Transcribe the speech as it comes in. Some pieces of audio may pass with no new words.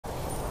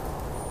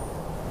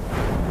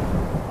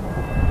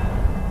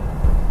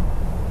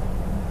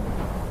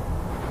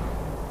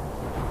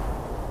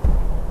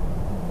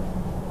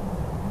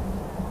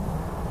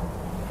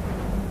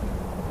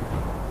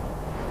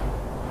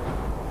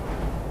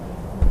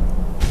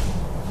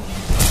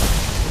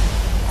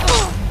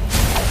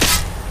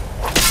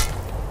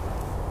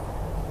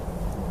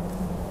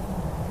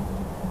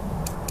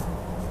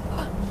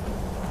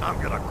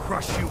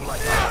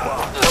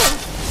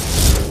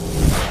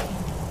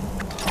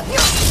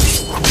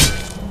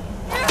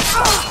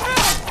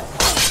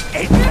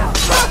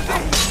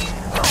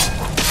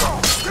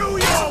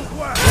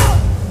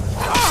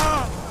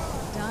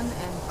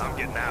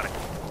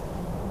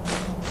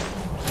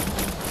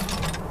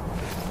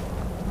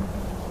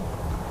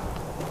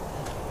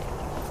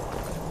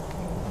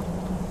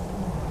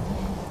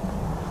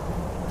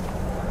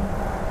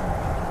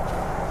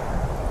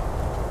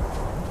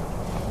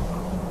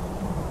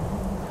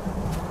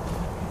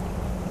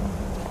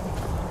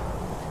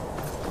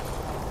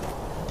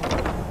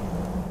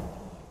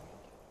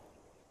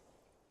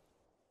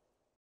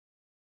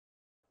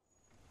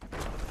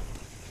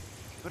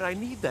But I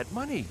need that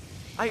money.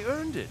 I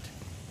earned it.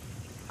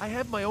 I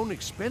have my own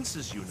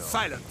expenses, you know.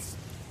 Silence!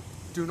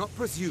 Do not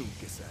presume,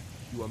 Gisser.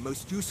 You are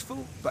most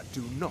useful, but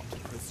do not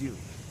presume.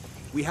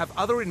 We have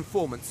other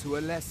informants who are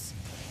less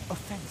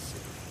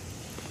offensive.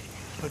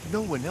 But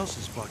no one else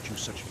has brought you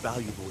such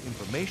valuable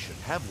information,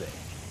 have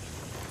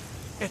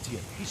they?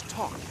 Etienne, he's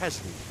talked,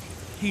 hasn't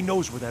he? He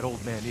knows where that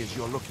old man is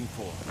you're looking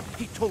for.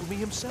 He told me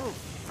himself.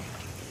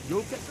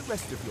 You'll get the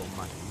rest of your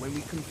money when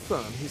we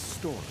confirm his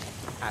story,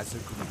 as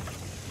agreed.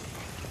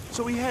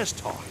 So he has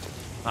talked.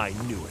 I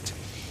knew it.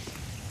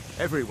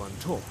 Everyone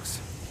talks,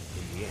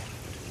 in the end.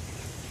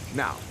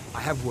 Now,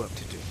 I have work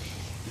to do.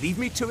 Leave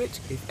me to it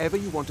if ever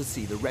you want to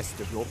see the rest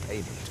of your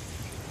payment.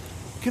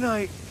 Can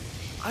I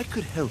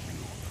could help you.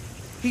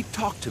 He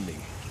talked to me.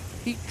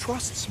 He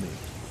trusts me.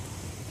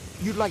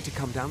 You'd like to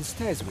come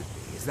downstairs with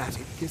me, is that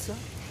it, Gisser?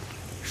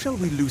 Shall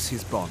we loose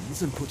his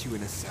bonds and put you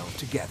in a cell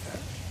together?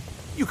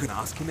 You can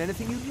ask him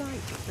anything you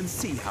like and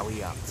see how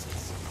he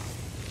answers.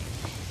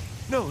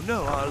 No,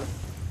 I'll...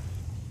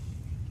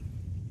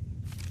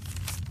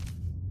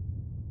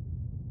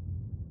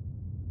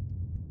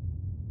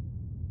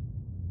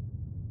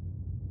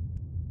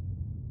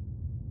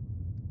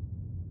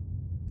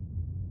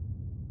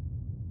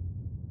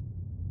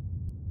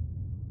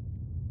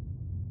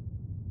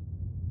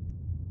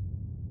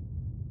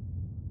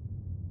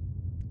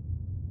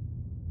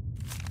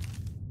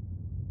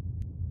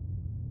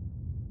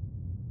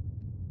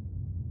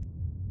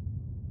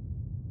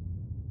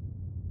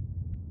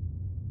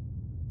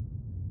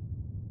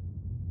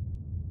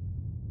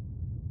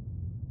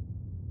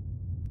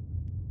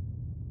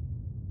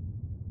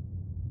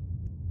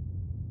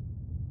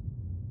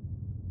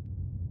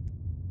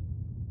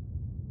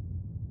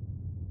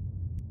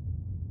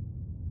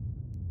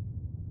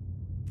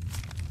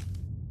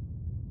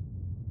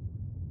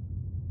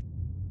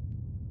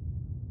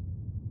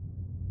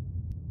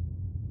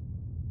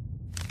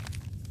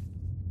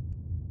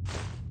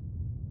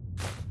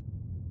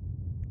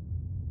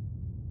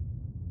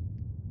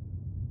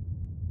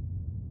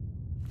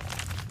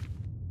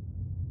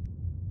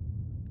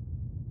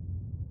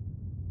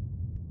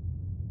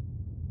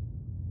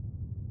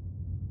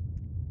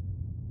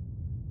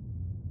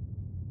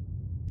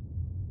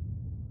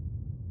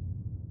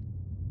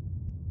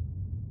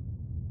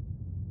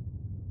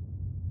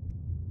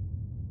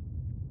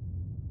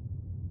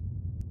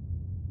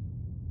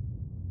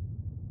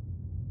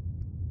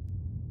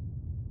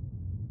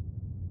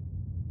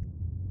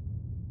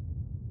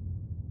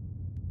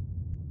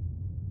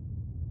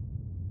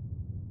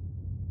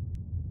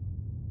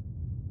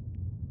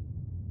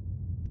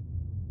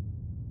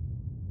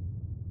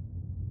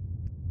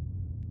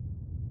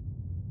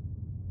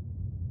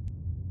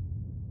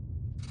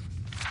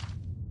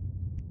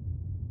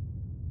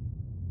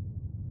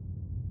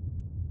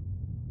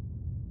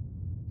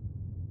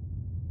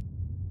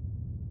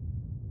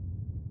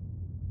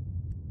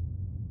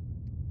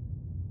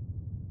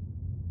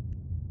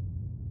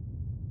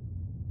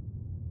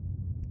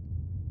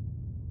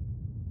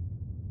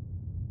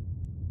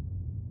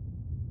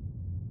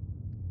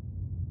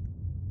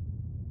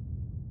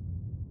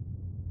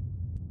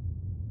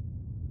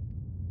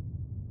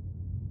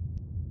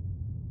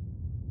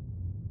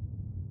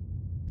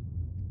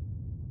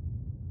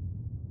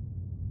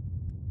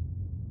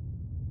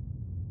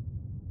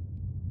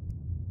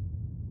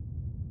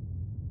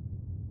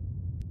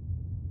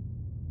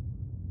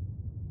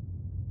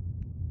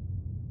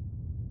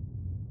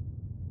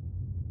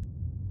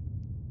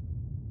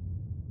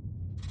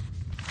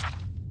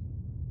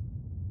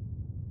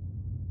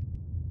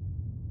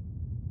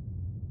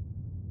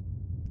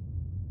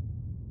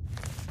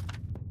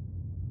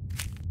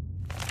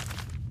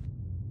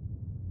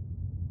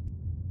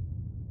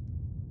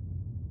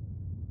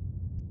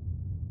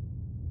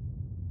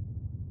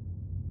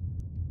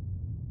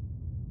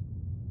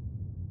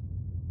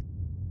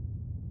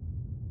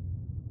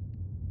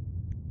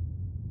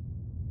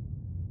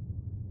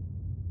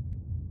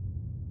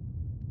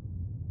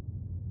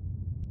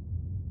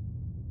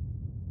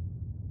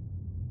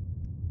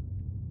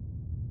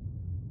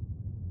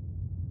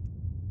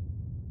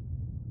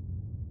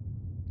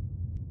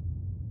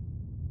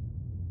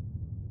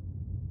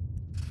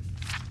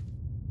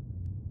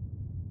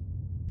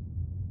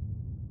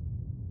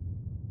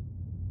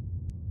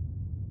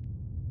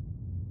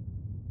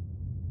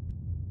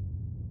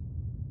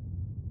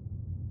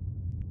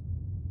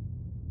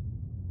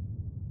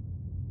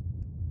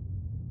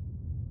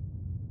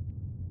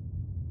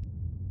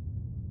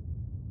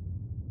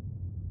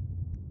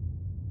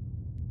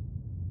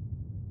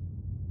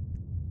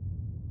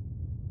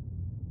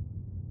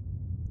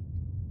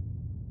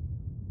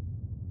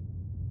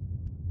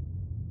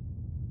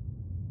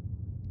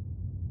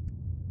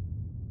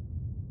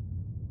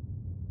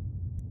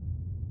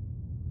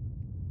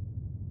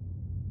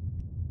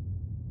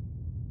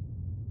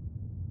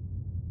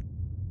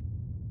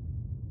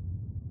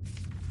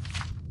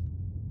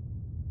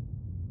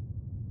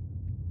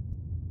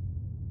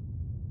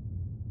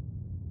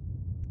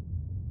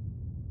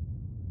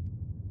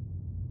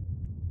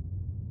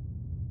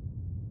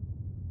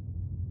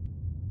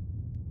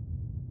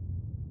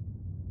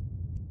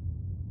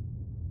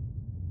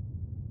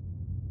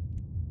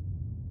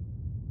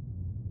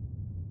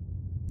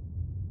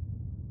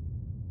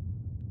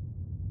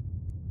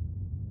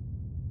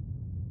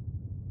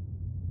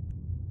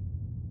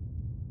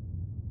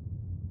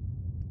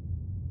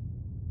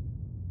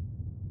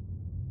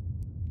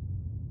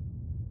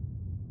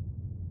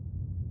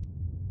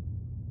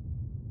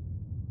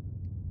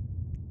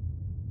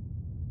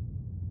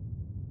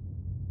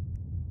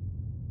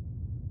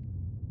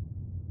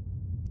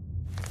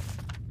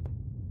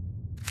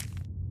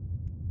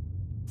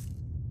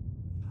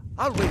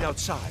 I'll wait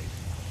outside.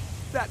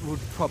 That would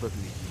probably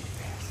be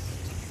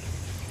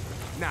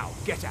best. Now,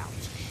 get out.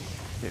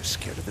 They're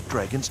scared of the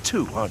dragons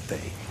too, aren't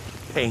they?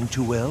 Paying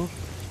too well?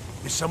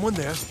 Is someone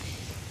there?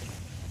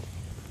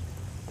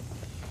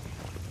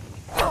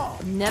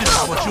 Never.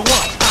 This is what you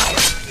want.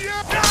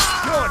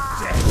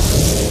 You're dead.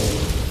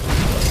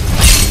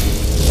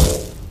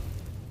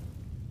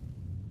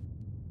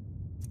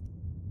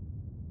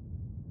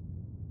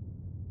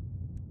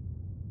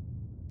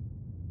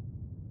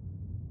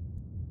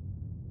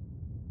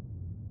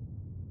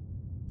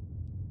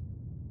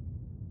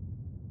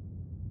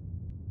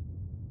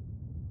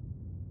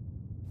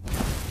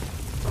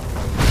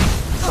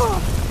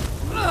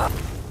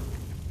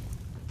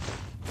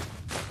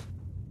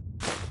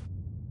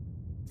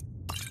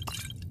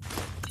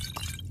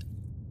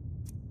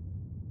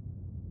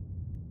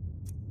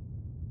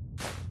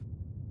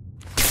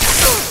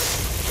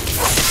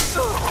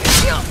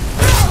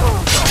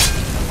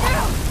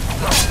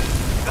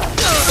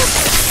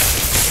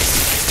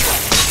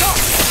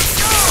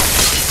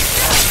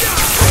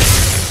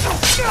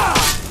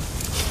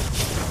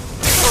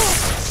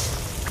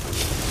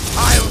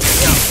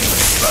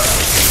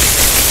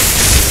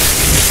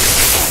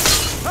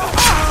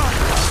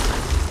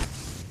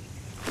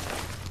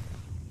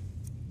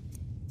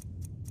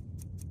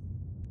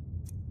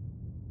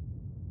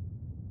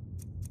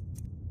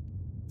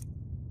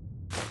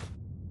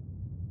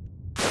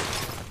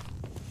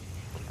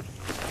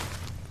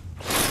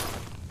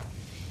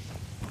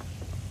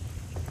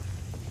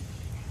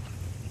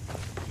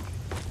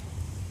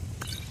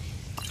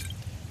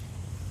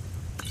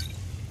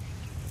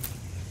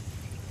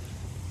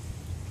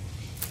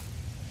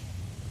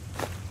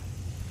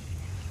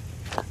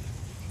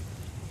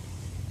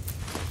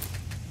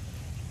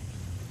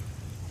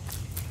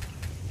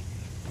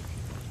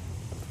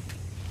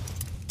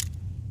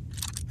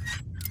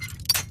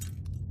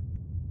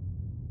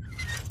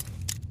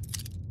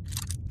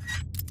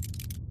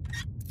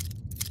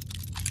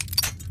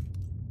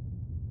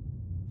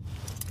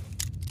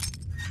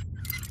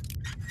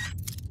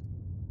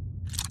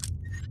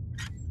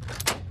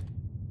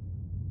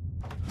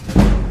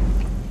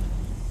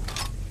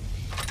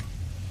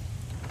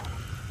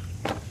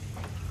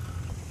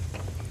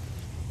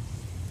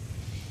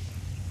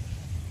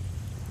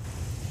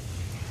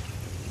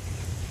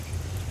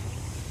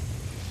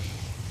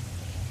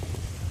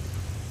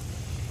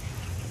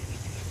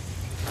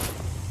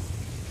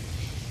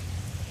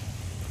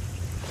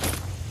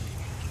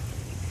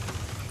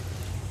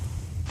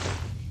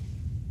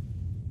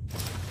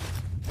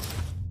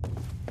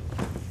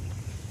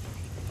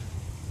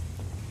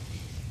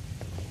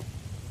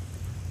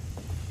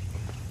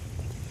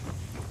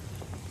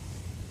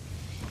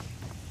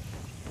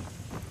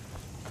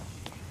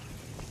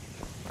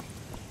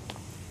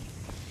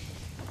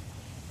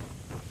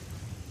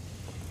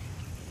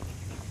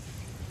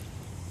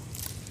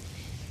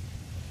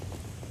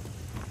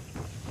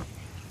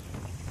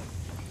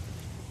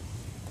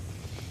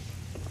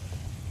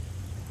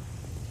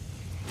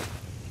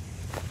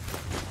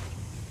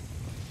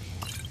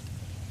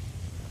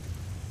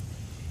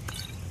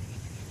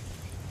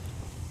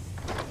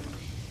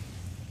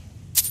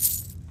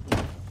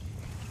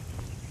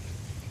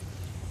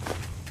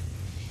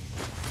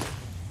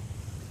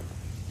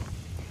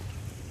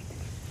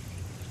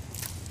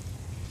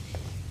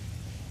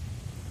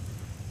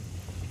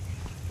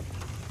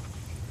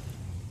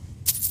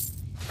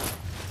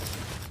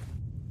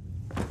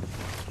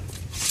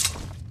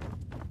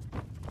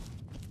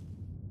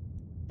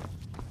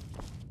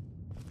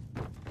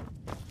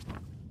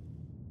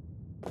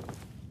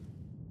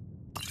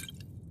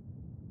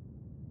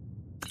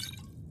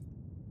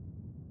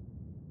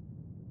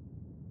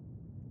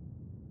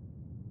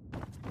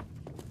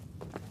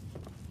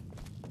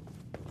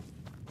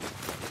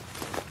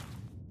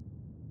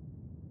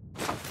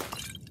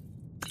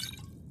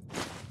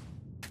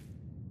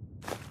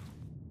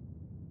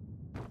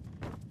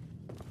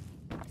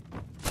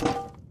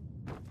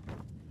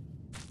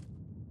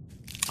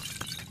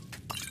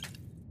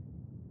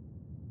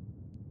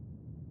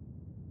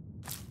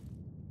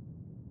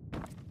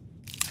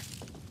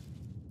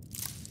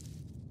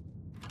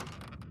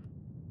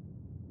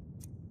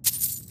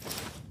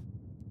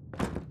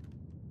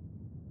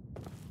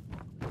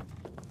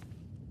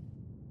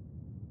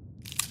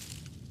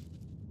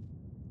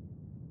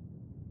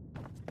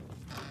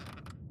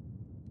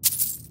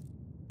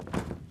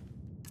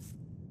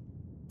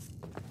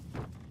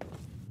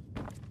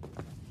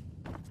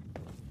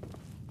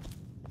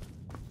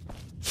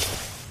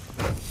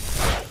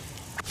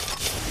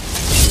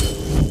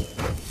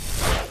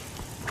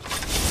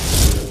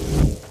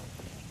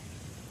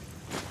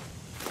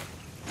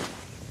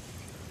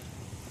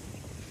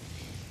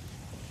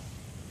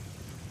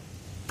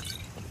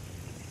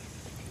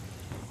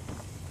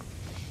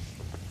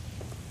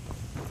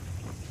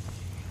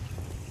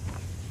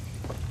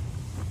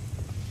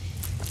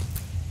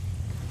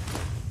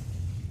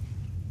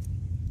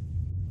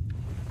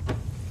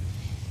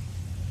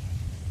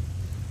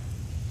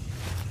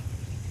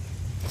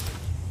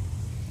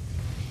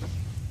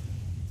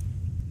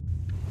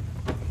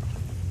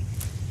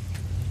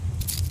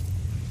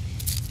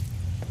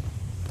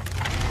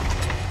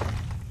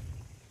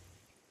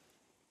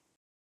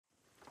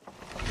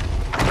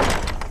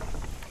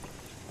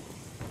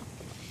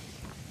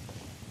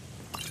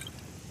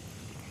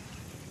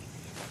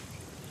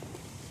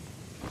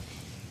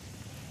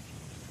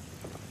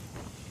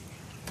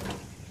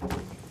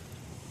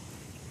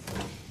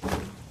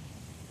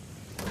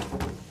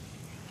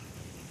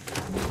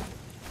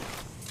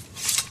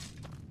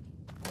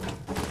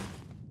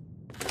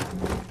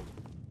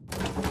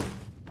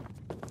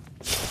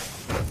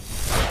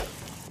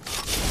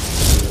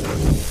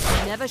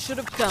 never should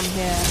have come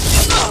here.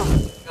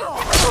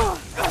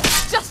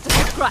 Just a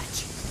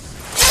scratch.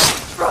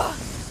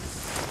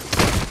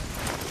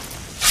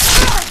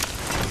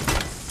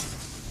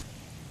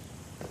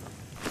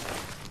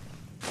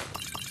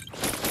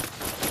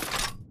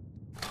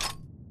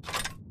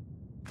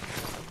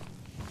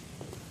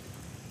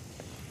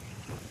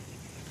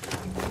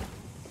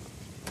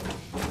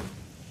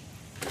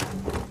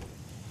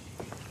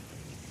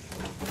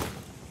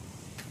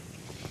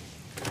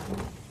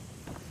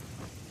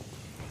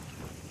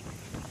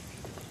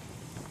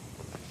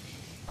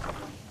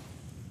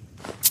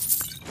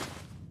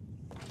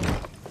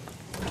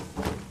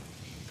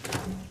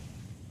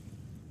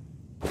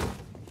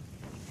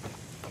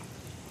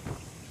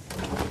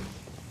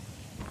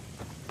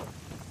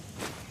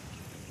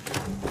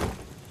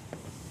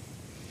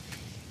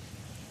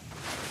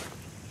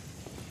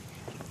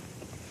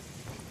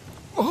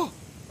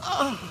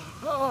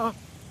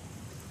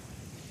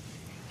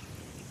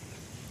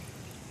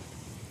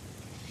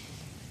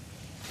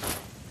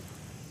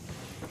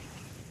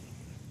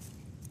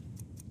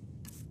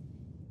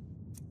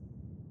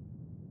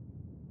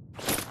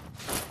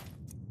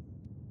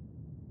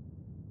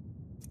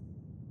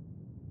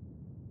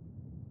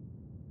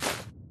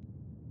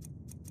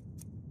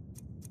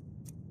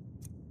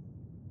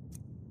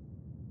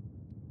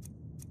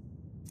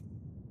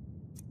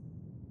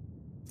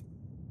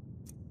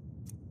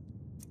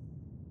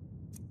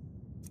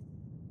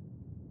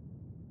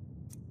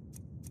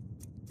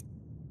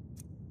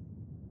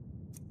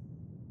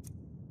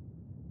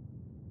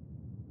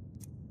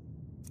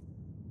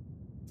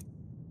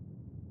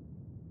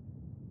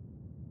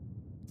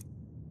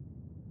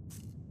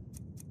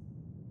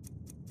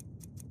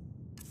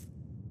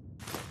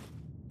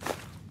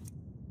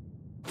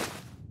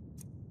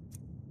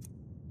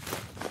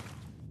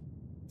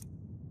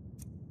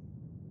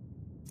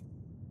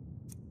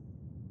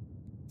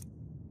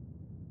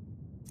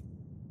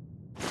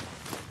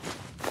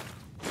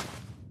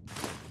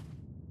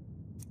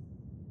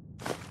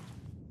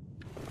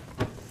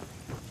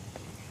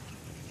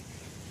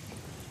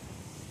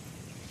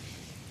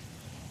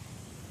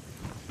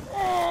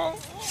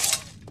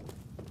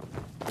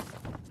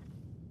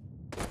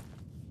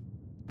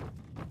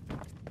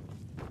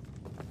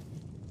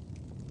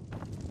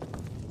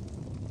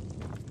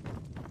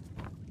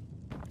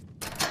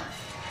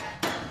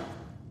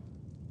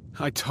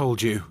 I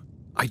told you.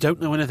 I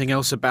don't know anything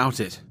else about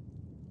it.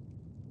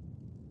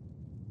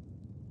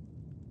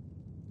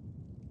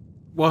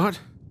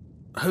 What?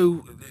 Who?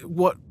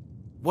 What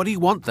do you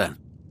want then?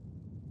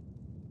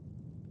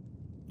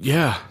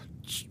 Yeah,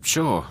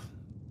 sure.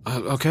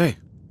 Okay.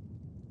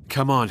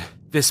 Come on,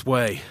 this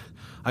way.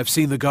 I've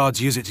seen the guards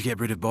use it to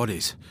get rid of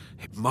bodies.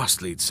 It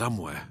must lead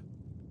somewhere.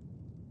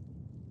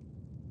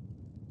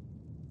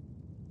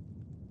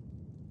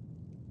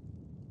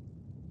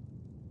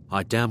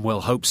 I damn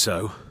well hope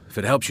so. If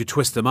it helps you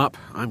twist them up,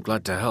 I'm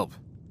glad to help.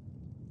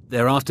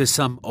 They're after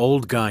some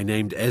old guy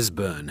named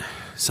S.B.I.1.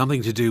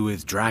 Something to do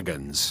with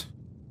dragons.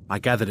 I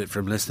gathered it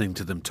from listening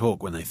to them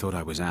talk when they thought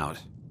I was out.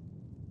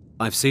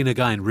 I've seen a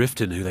guy in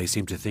Riften who they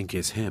seem to think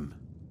is him.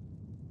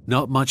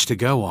 Not much to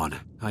go on.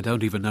 I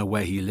don't even know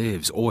where he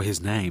lives or his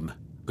name,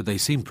 but they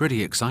seem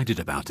pretty excited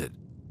about it.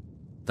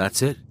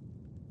 That's it.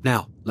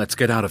 Now, let's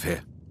get out of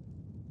here.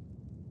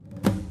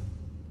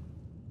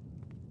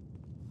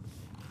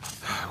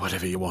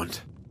 Whatever you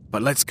want.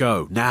 But let's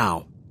go,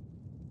 now.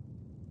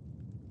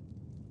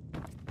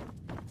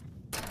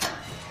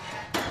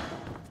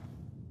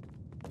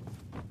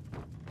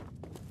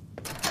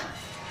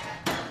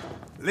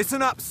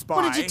 Listen up, spy.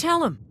 What did you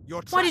tell him?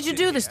 You're Why did you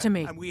trapped in do this here, to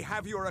me? And we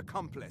have your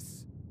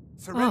accomplice.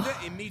 Surrender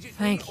immediately,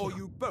 thank or you.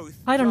 you both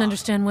I don't die.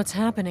 understand what's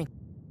happening.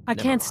 I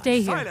Never can't mind.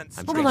 stay here.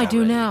 Silence. What will I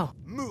do now?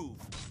 Move.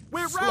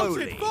 We're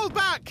Slowly. routed! Fall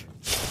back!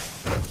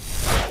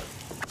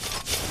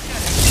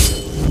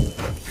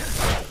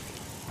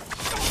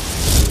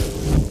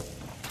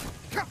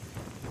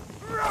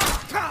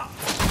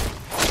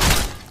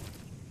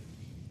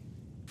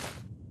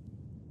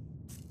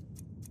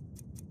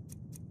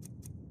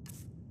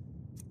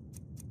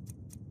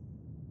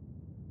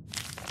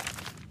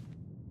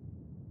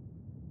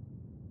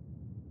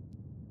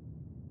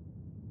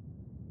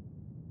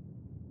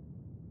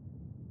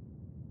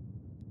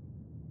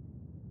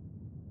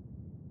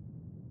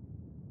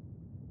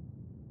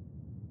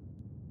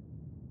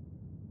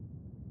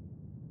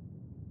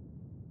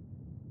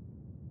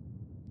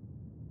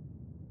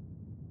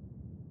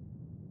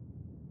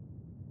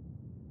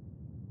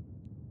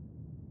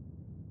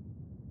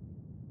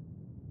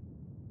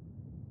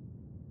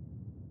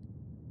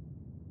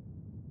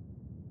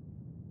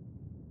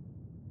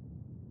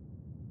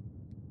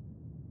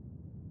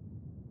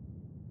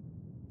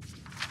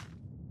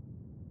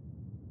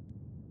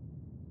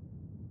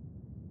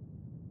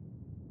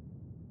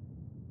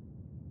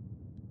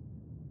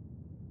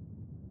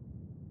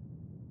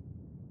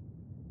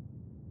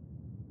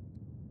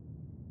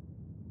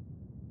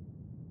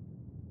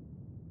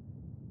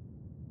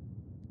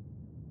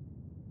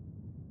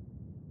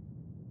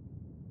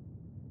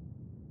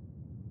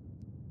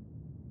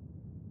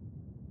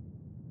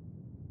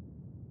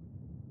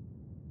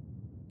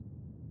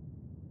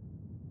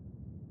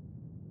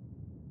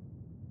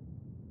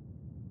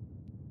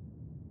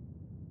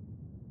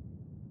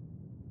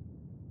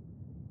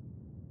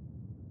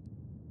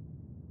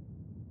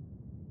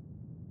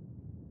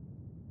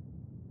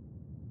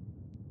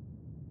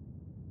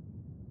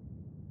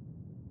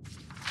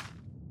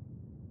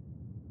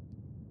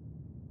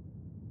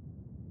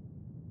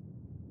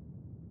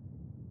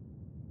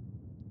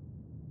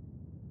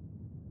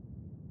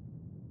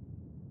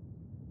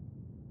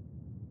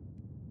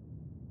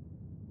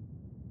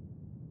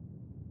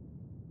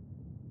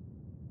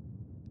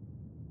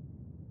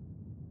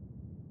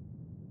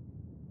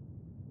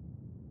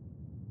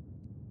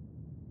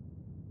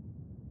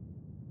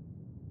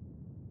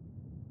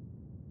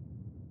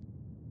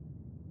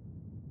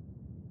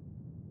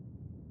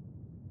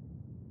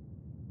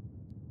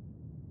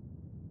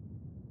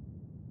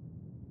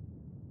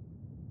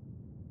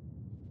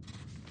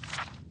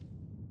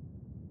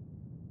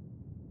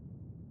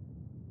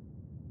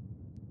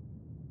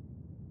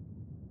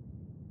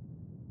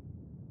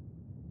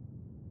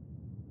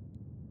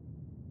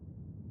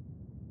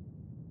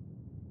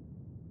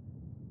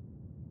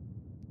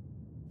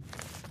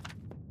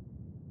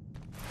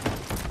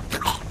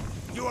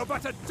 are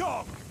but a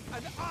dog,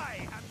 and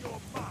I am your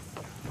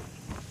master.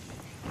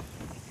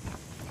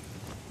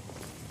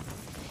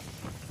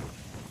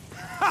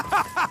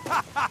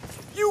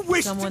 You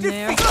wish Someone to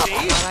there?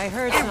 defeat me? Thought I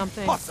heard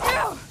something.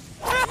 Impossible.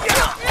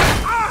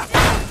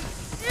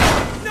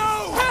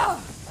 No!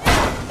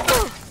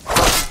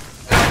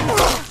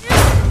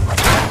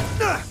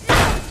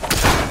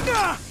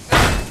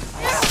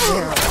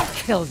 I'll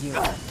kill you.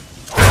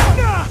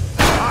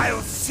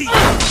 I'll see you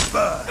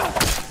burn.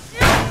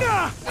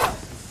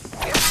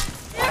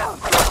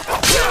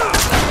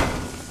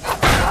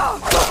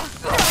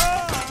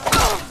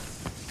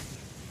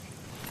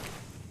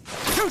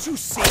 Don't you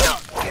see?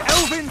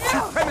 Elven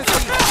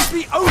supremacy is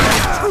the only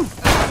truth!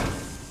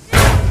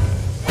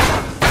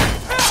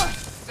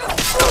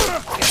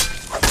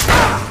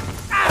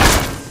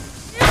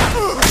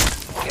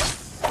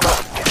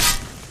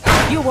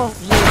 You won't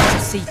live to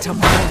see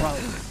tomorrow.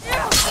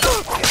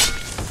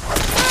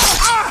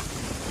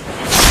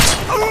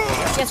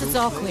 Guess it's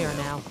all clear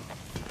now.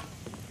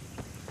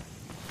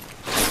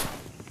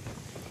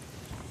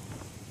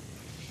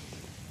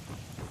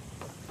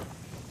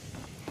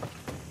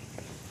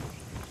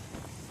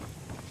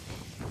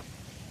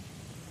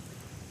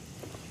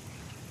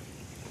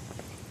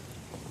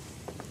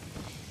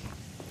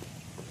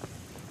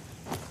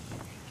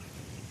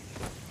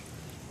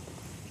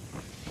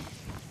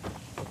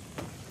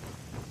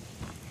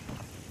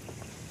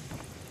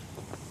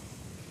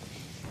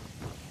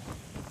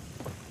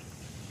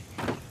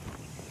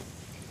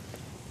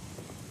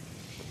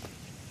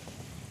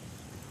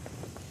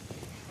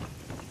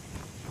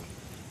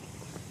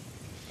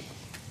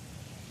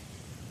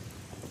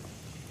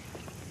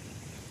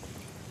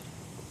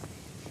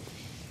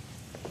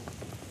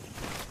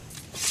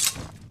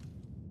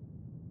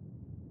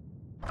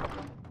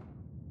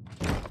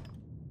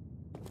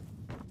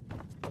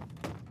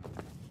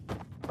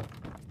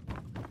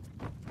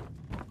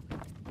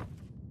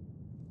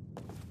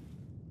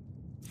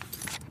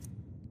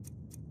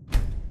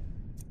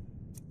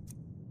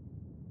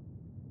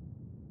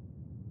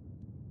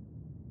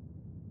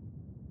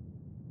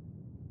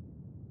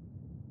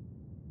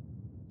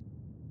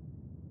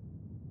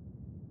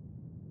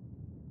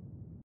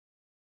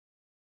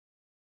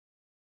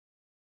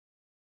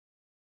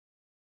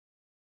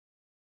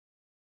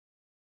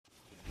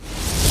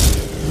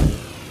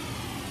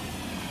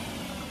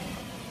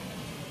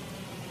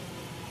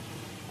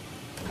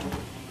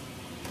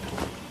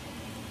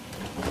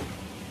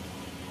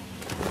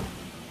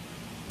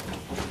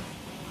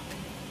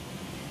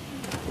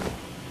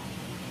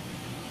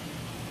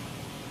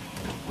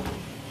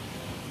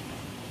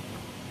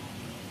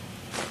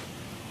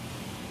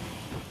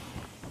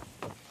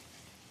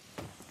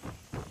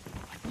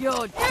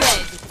 You're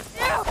dead.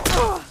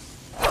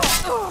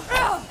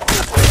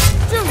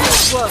 Do your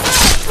work.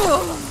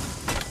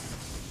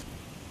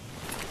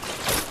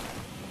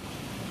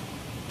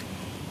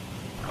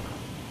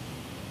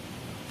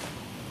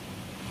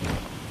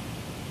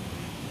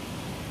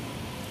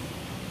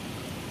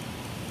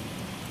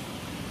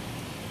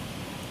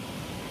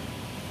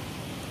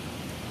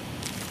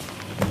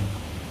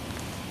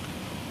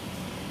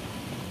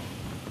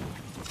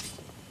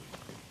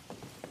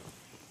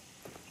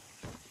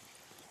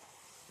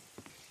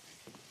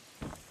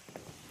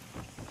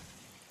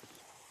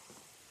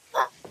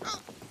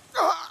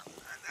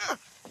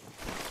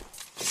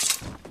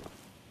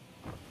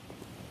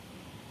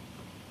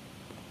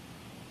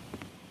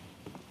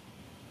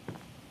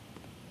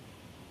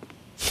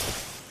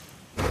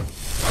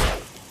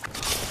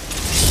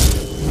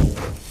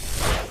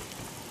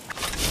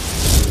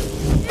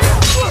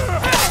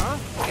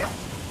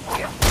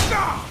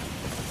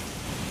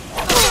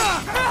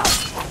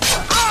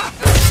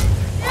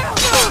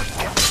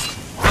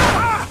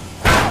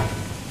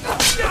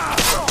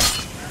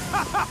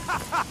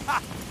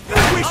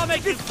 I'll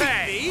make you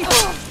pay!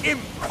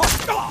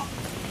 Imposter!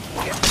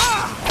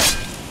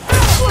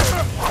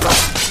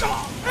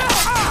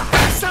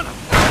 Son of...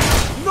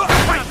 Not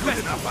quite good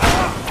enough!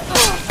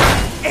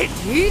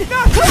 Indeed?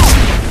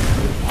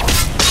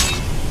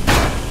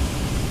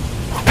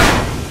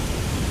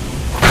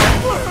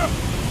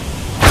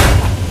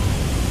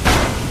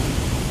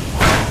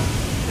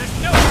 There's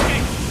no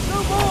escape! No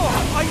more!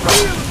 I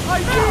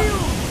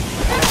yield!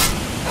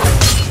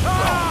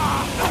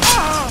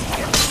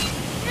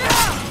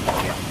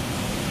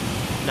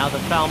 Now the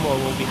Falmor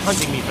will be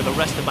hunting me for the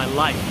rest of my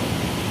life.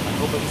 I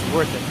hope it was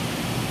worth it.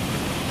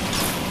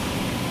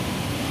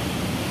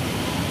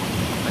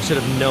 I should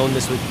have known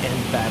this would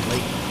end badly.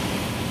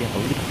 I can't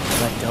believe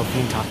that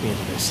Delphine talked me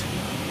into this.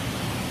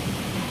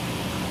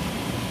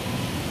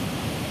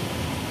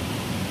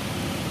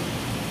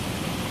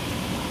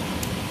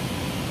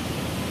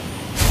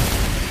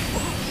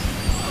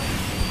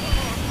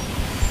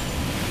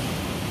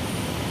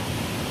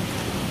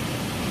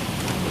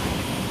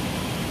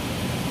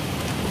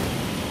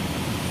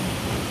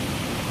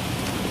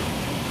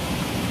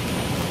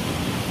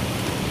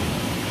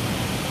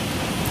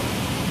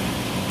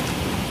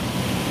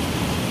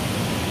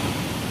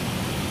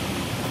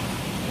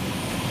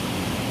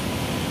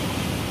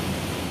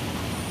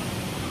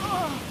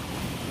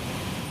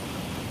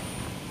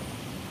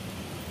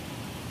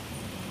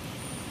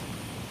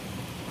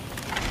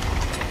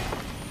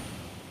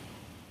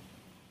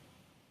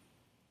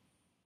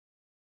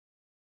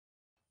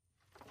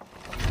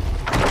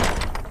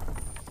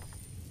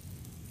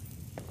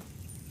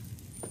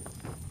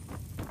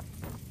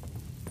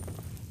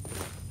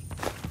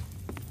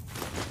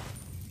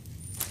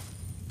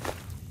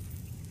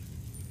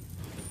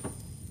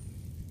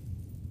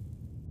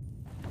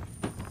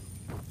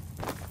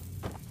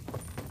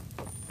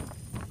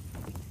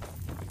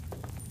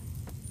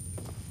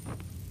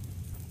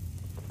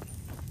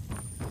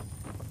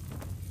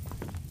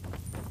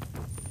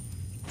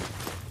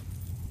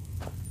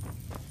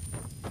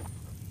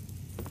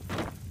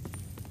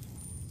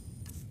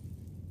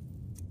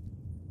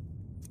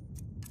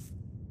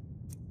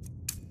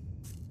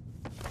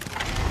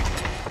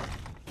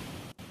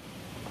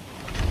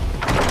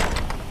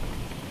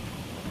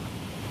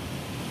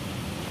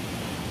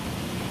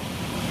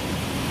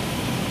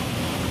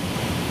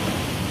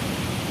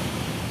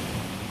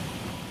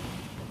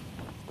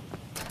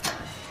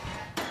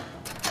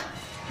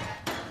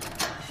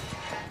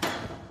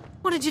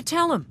 What did you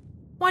tell him?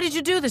 Why did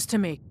you do this to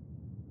me?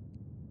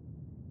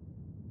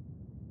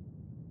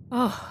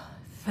 Oh,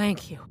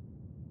 thank you.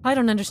 I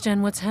don't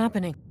understand what's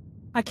happening.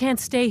 I can't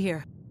stay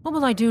here. What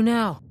will I do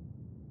now?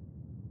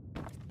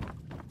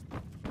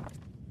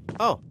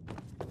 Oh.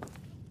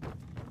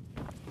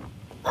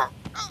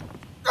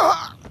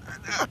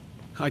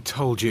 I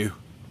told you.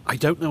 I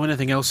don't know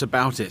anything else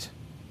about it.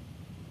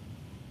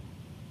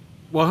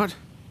 What?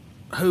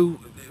 Who?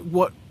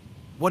 What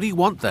do you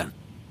want then?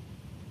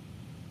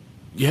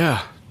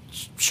 Yeah,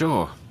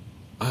 sure.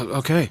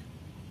 Okay.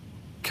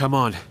 Come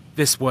on,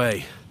 this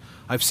way.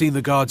 I've seen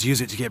the guards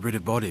use it to get rid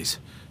of bodies.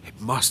 It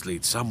must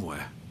lead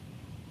somewhere.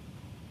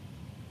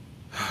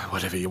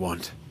 Whatever you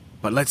want.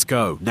 But let's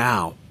go,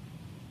 now.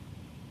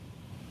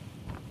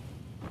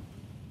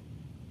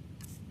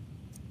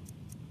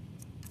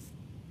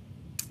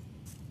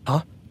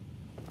 Huh?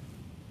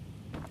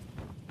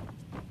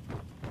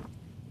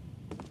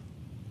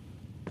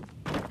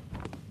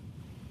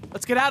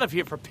 Let's get out of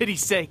here, for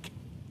pity's sake.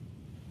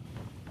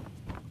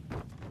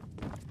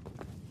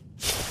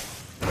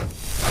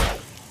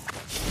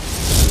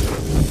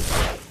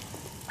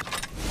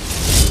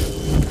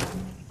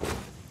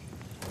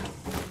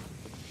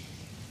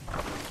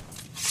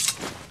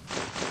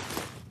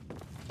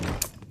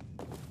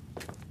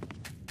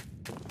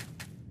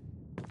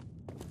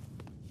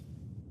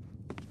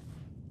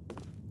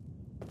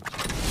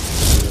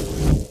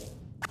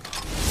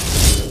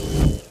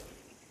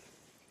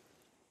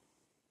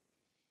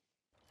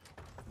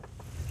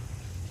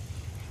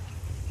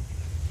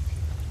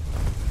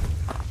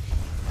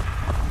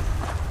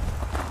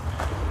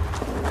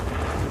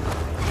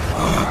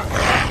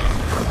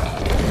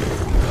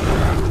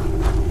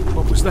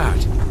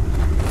 That?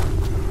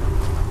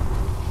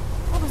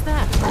 What was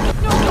that?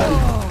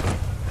 No!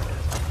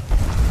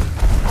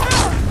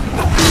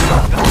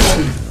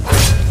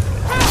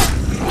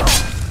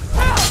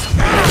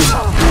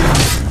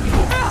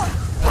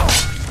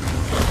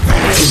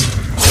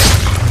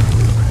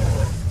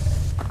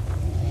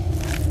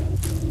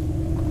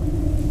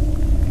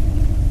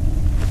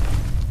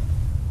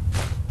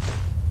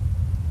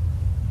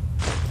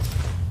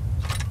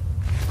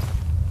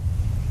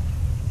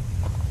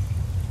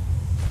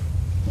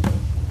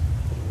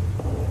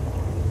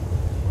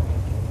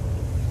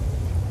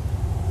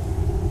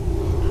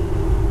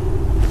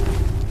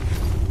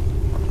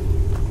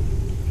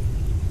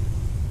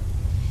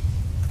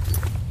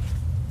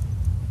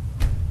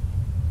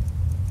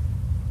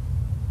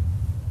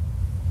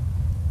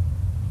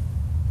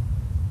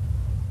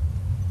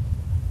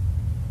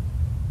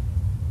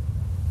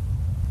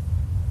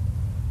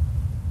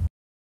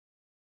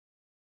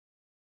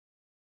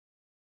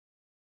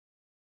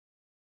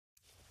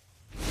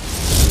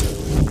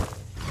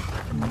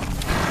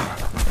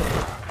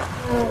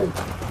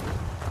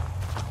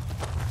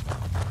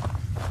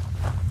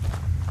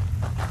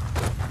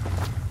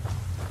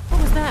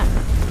 What was that?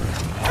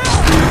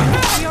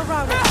 We are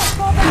routed.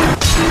 Fall back!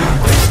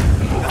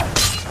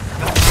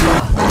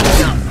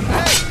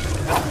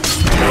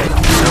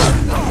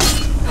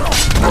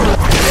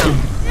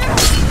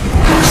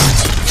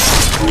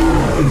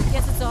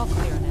 Guess it's all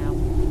clear now.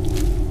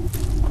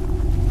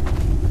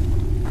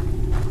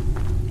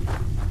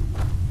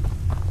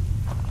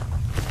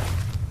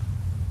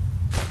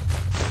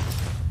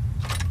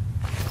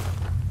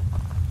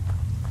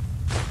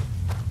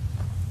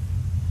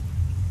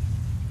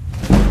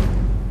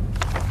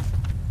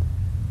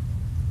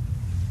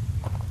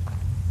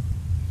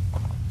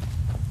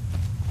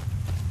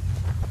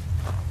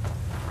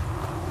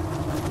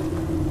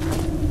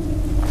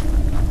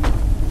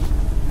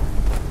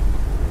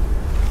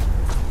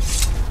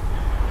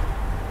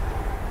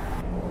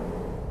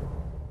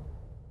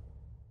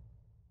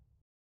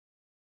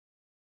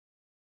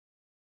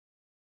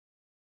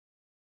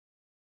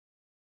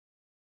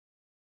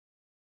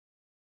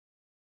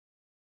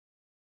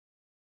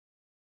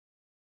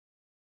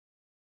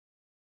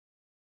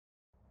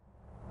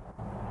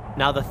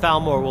 Now the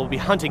Thalmor will be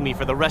hunting me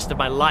for the rest of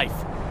my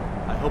life.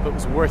 I hope it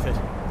was worth it.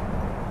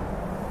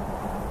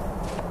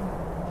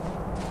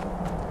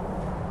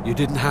 You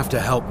didn't have to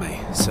help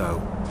me,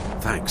 so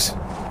thanks.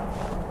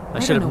 I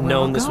should have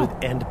known this would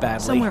end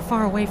badly. Somewhere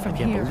far away from I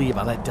can't here. believe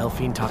I let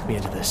Delphine talk me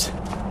into this.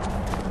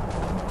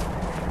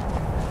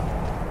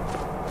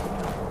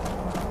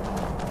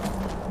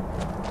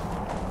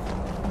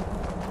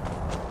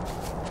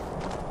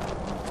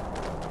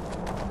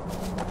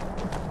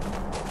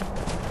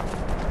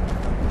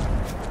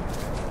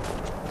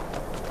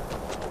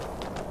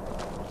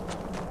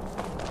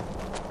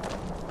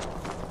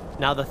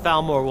 Now the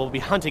Thalmor will be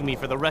hunting me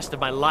for the rest of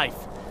my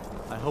life.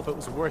 I hope it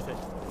was worth it.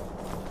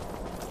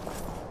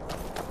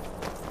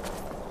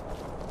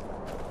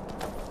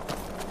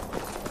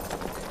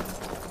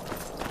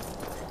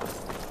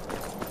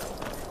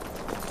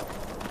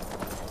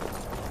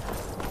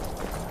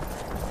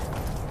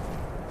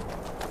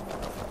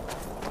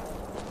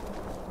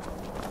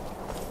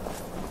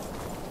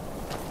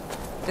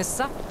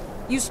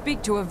 You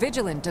speak to a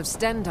vigilant of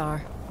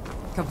Stendar.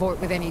 Cavort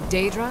with any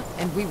Daedra,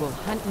 and we will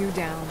hunt you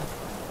down.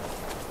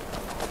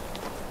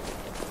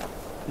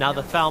 Now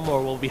the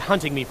Thalmor will be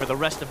hunting me for the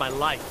rest of my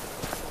life.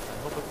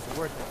 I hope it was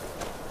worth it.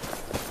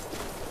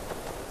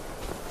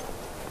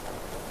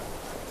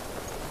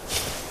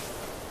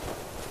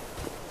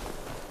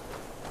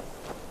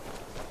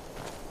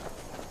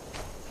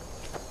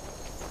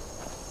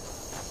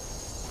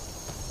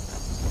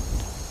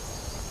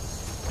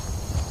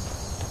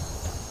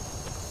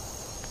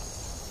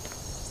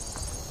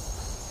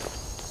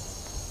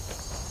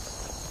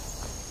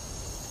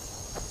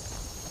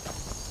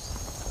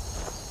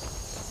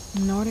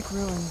 Nordic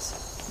ruins,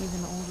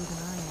 even older than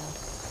I am.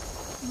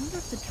 I wonder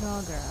if the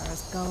Draugr are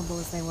as gullible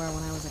as they were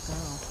when I was a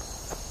girl.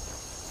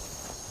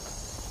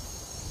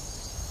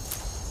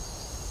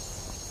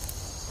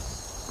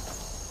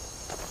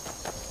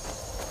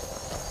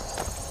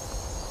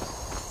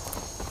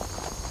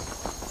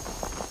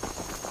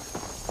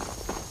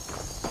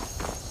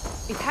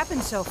 It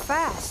happened so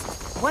fast.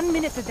 1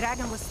 minute the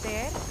dragon was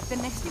there, the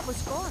next it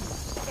was gone.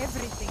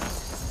 Everything was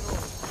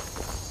destroyed.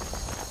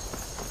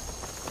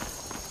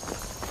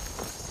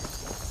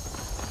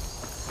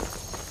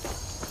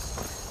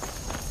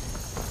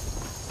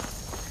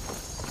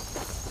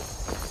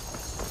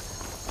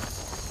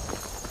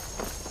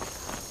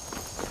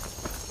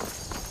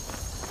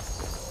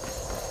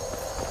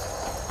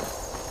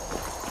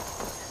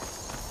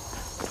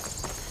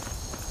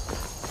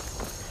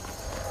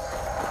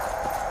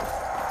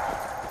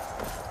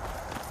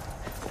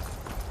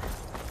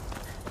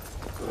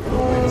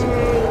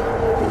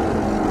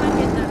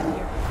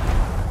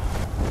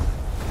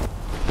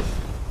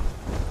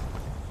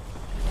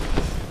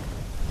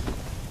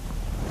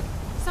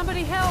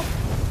 Somebody help!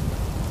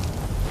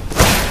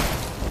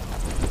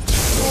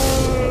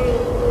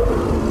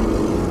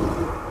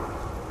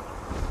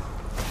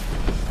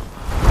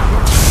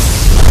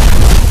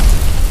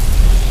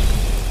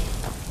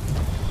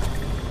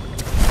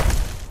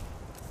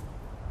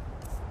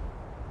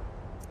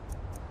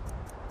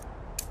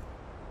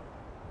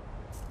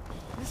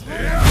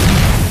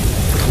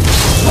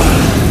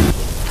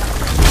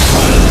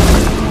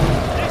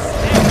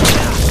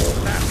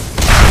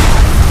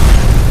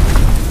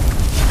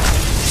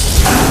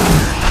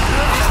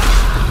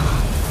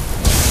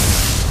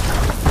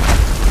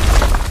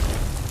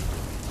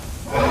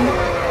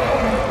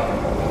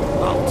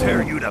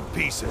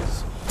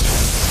 Pieces.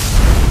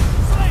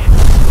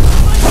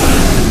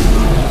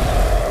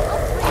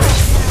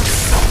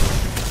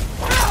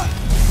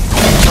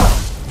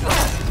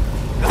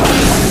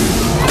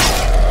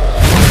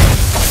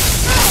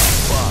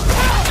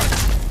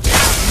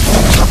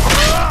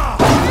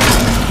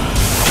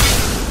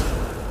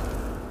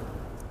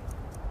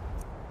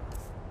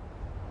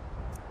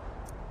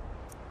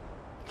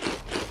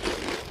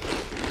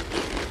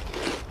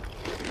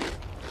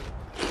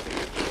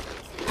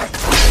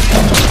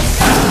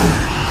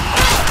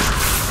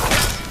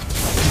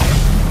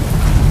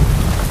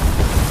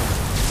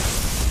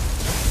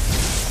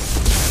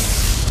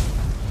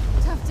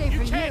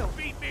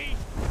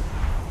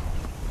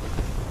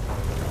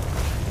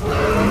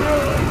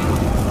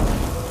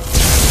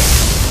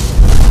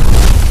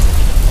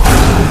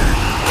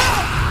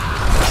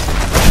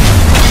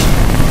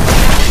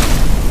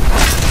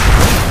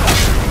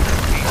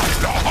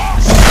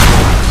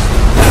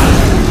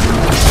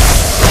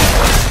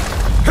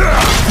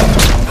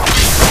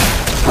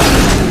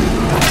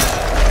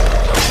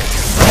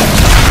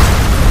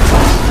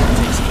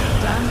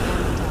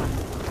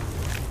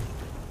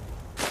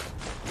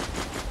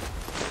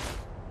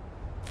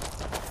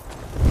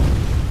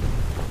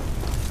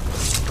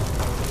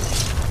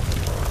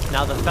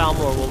 Now the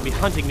Thalmor will be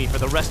hunting me for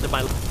the rest of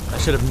my life. I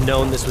should have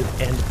known this would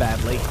end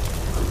badly.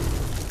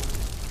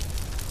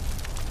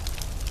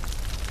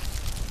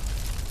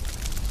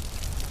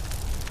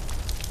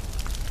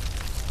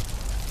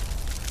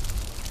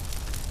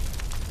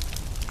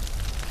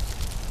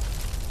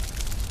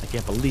 I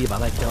can't believe I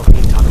let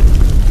Delphine talk to me.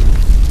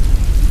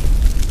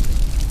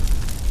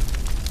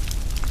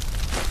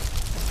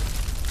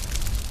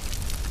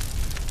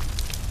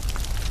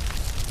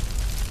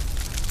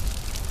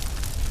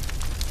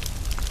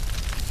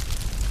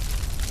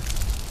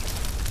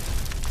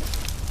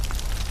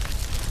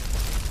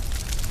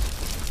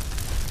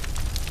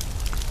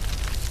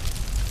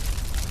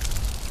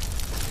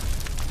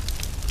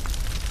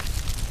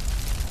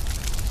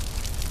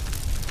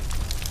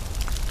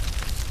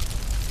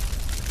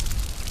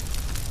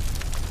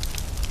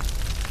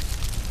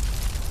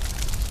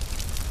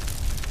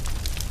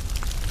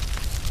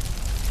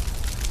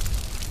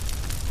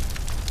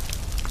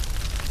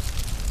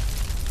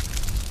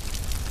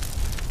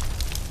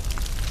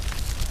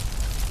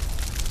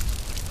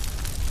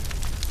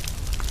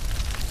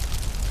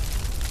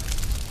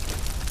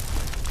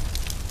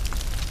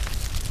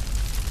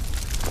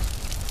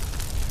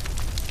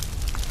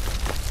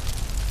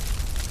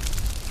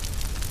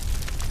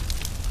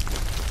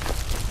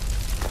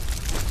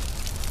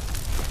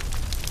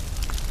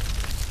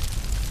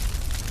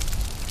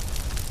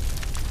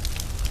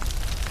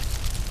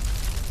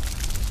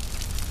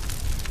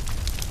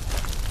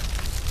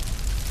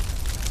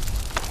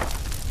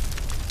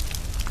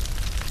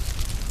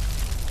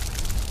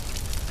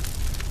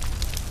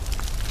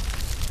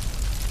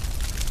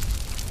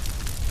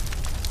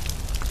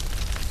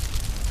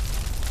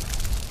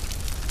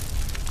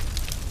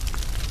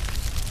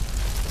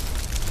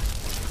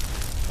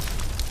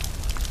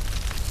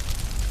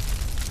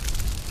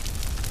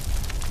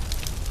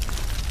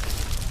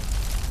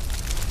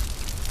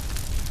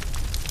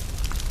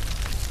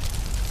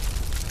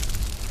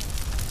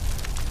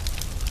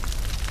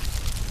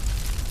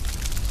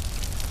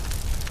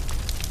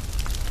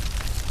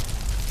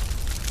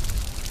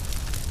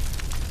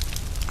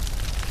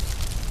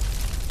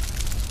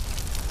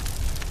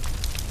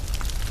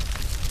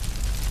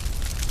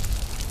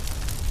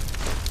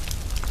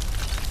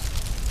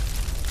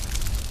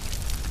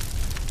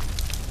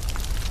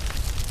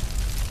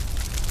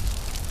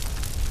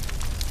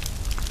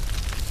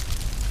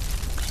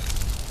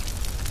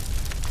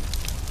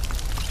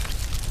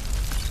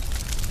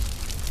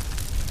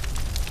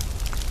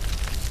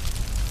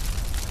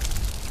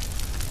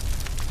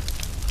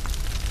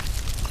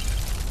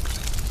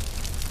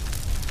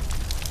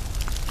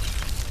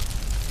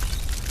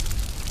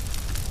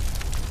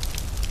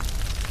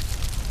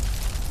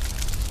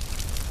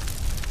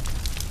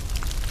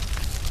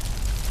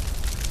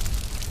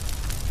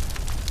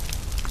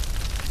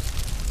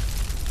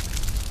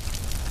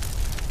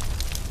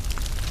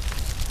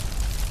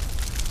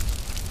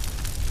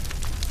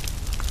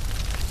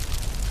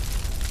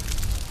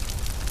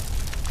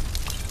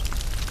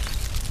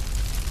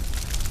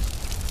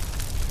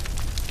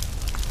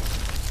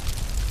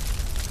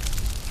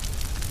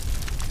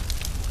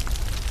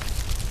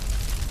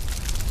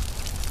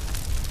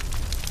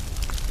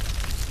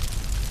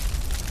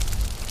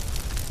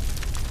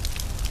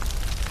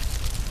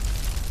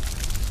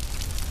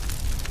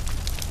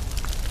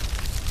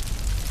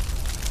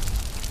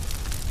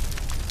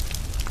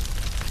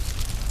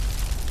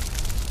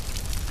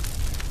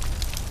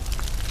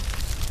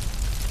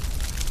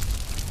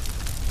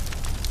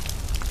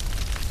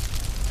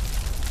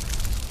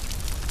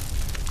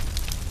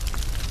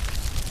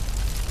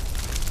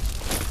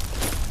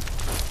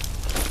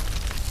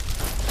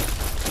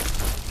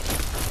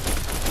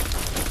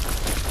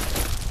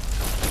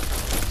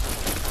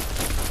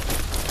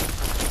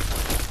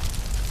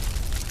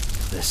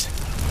 this.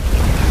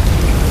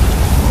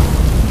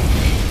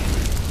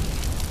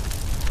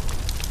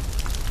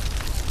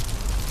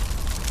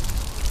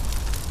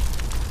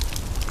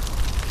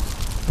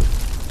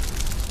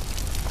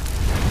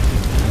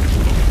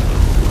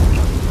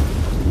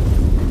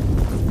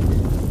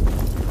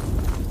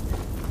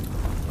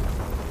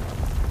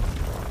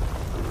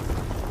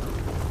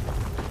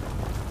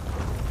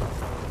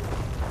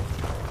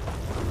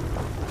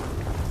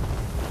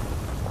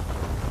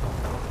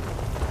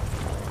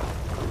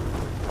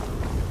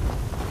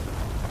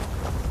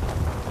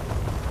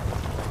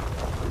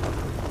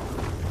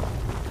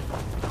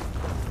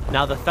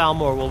 Now the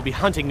Thalmor will be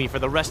hunting me for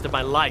the rest of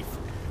my life.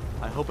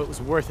 I hope it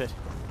was worth it.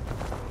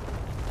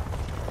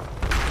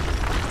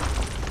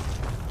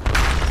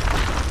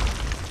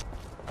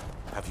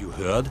 Have you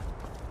heard?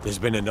 There's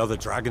been another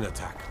dragon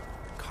attack.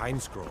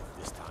 Kinesgrove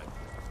this time.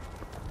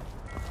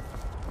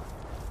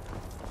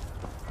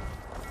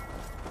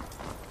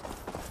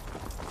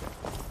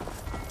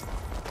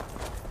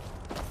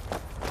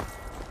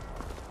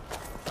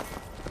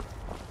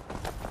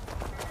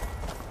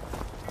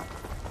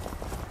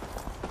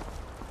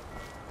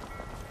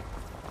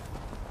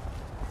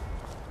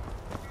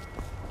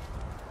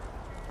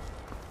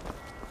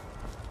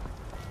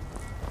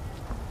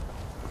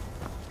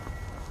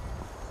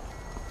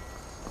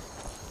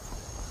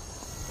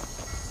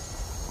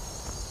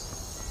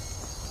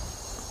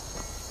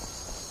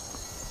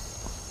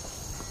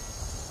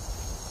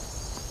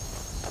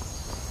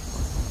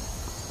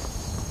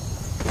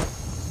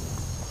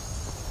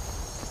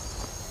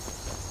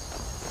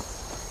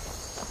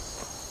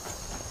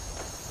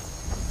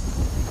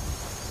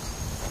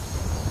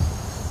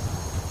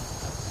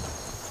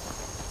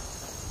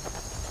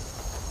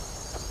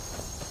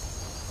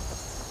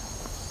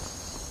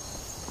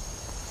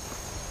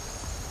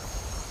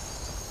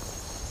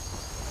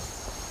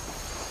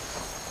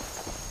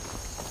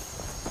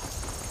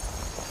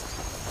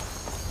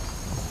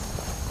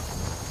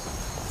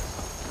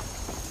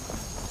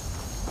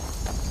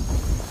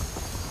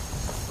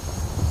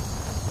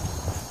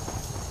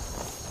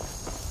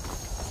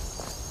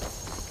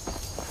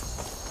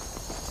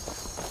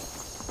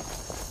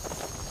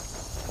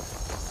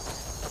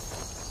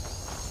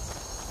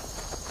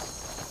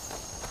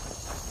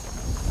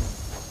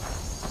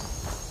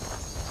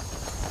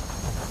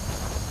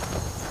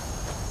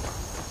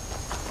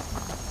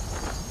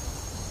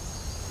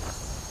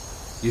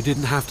 You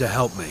didn't have to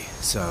help me,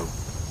 so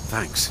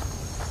thanks.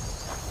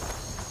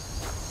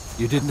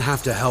 You didn't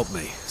have to help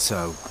me,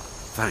 so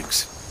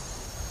thanks.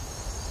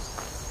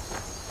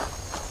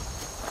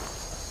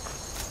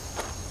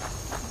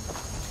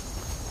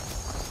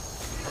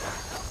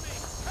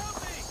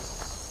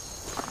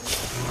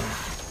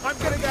 I'm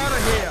getting out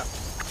of here!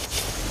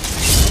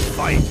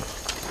 Fight!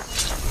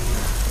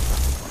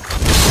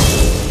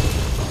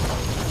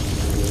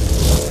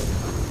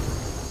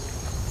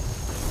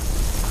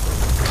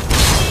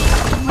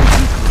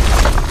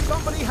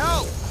 Somebody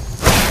help!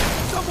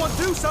 Someone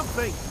do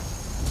something!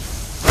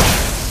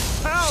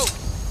 Help!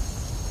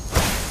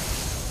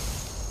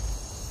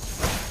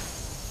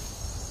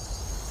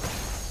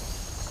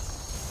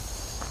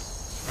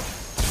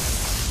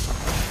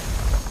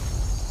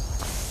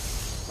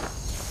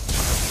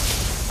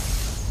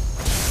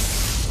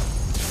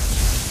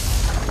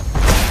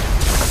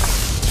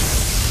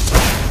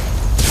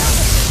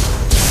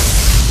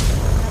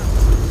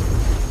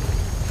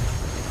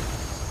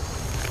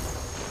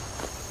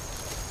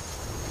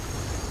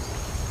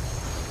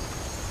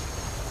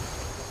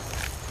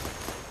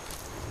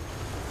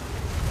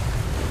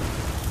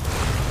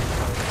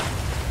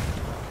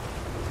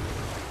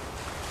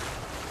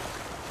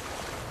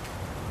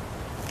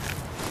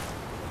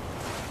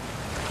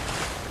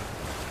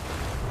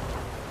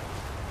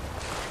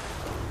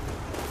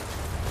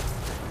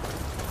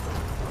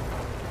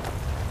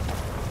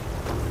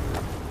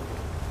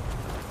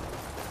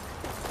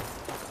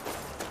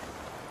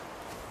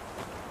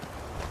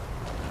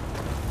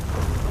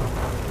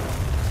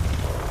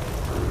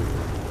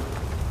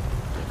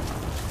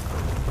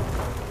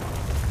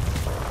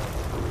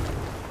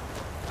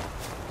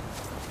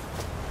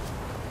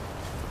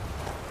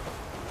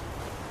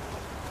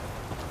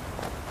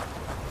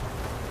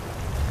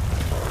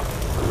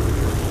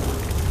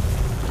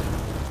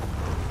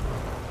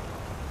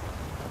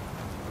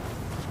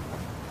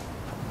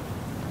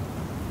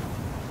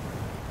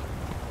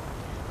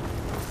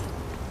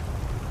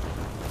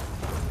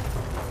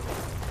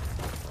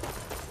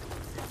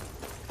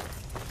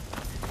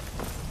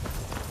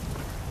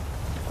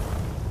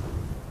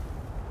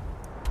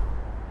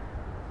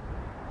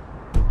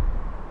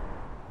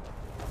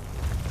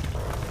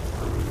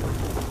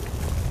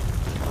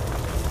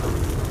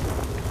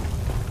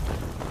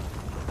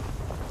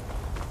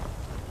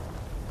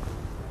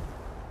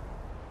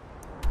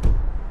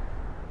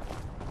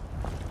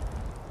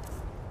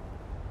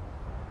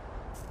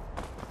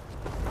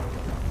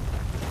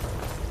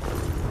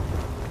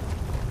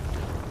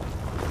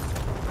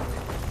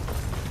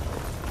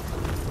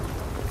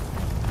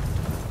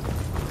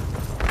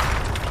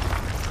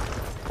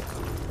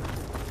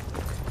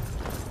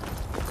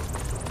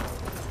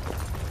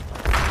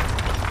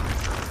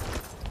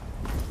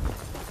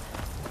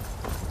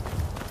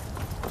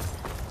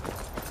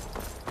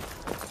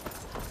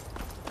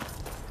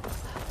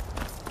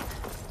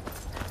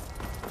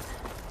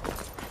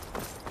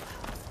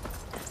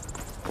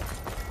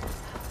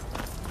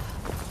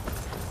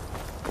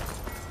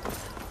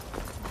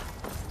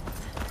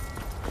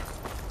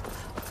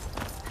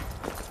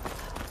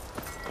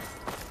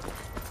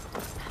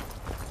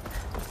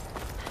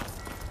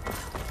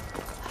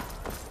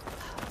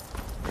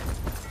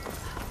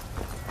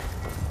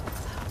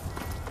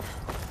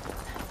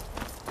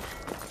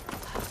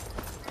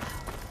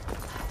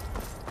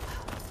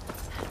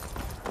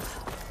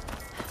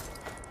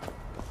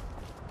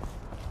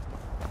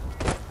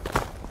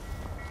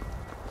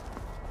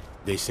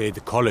 They say the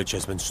college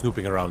has been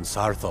snooping around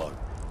Sarthor.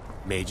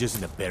 Mages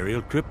in a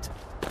burial crypt?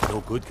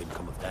 No good can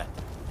come of that.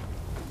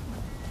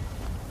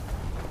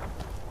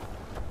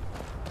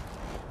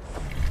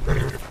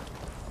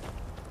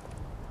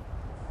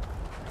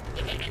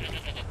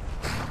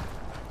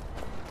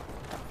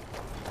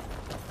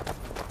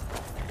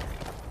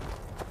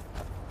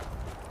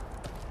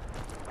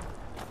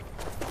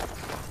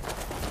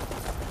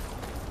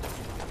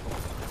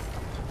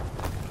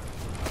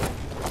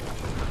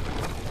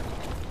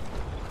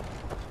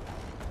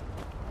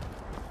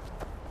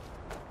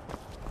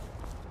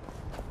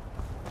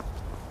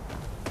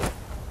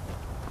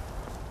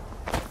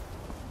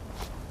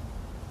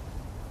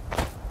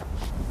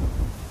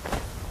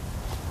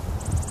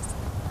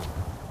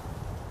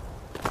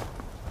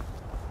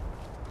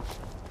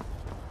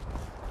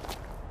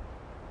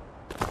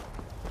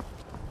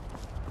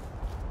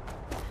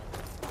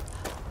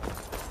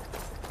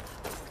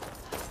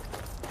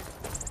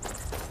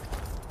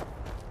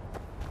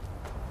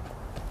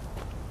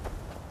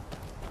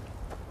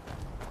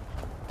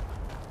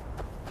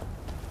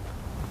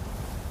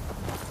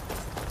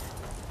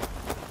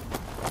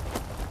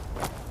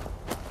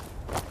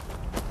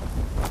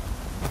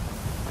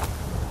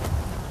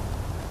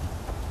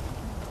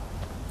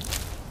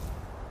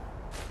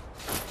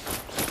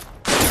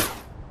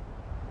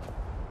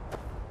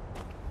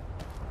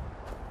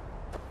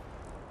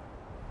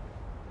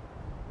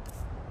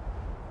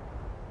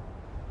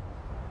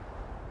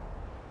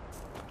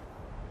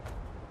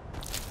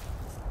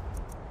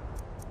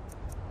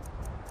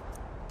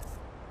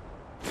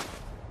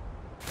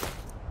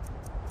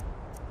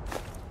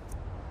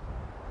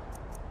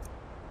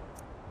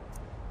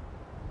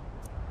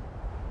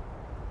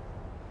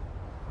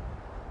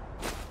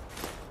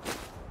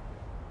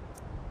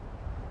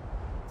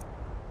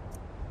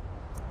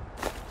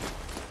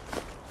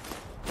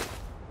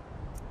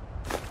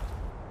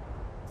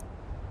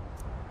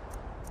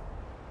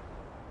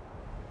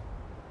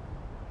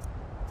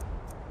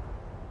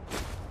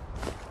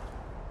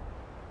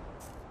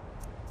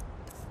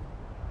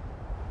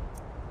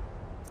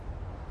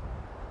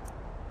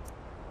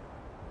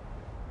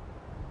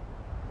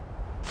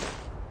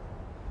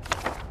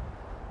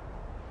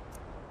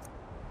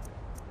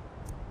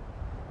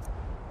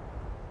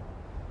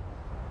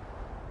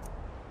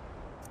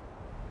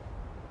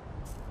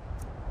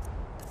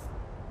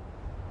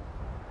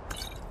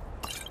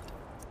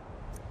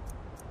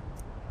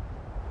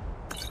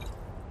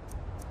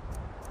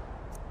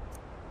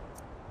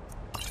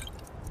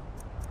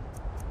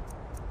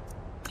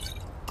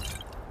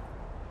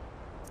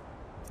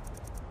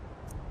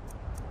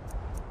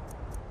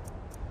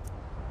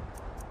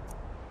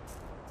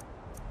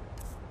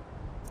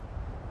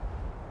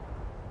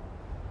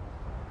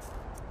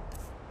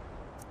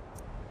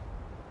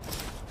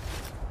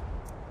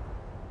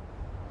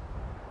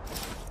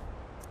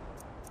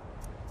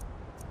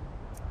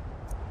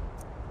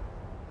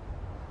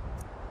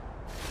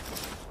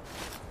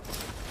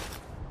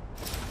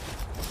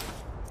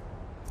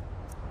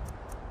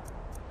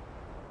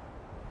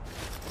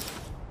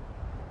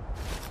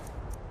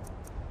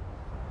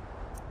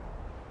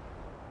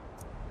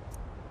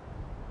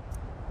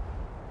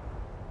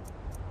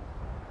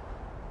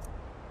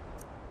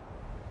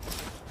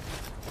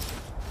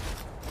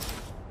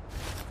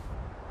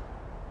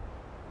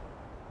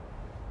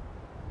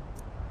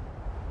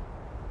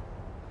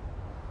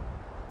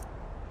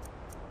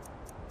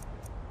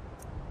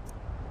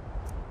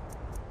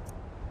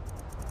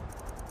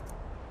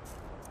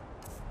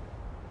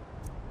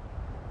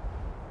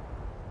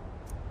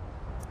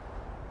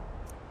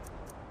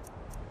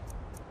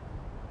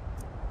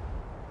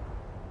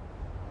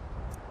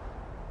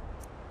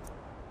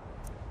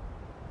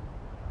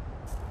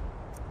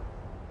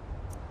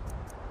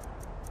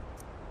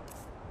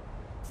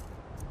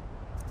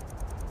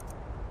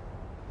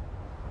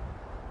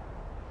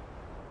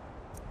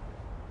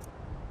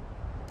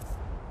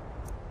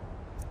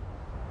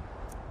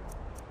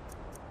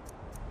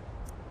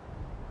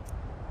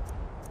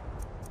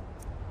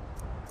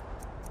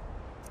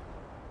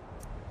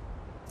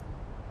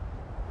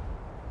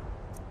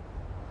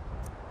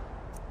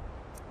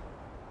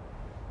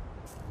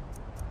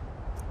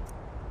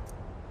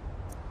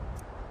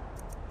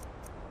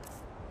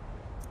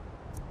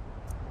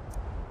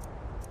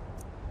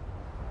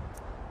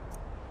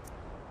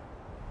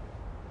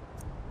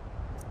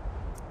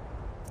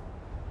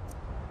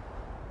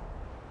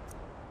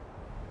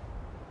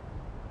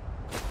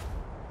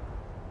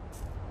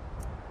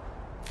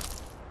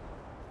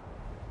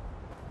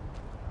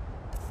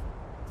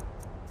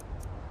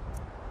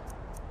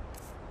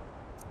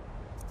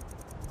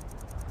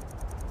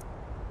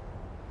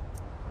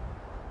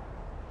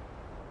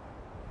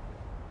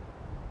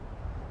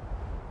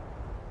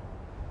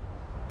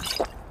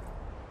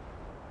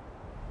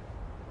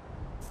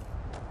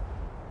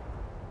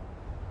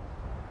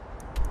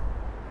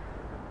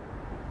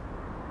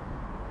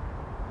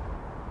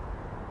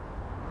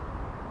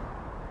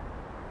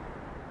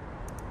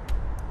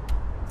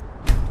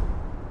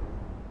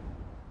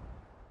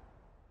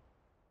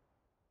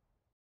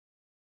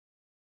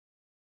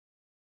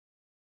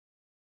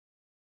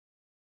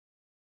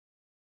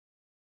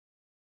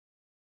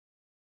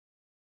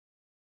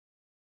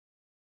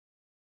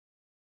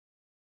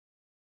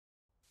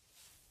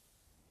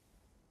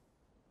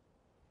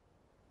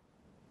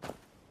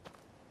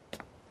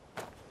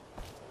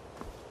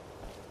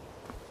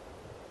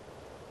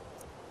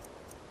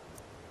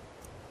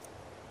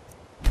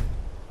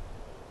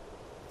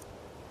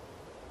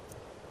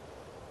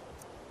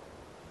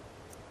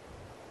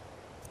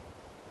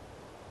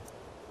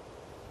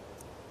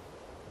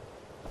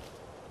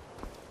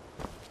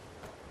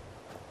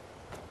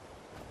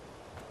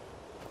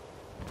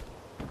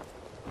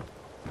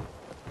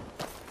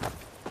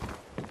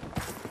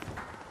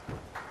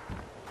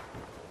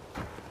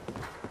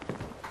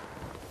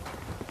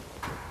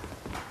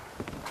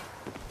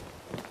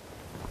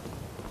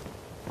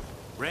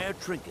 Rare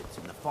trinkets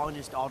and the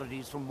finest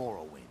oddities from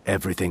Morrowind.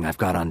 Everything I've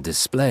got on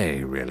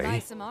display, really. Buy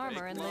some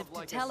armor and live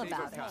to tell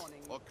about it.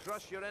 Or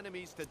crush your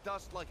enemies to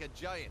dust like a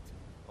giant.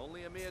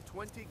 Only a mere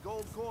 20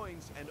 gold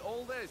coins, and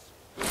all this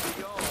could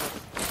be yours.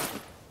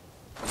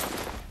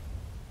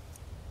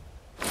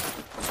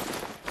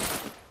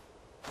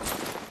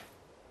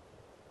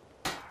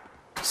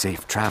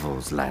 Safe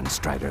travels,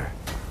 Landstrider.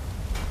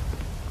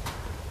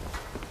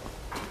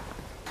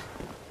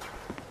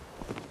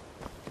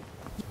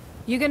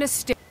 You're gonna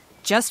stay.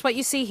 Just what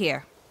you see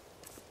here.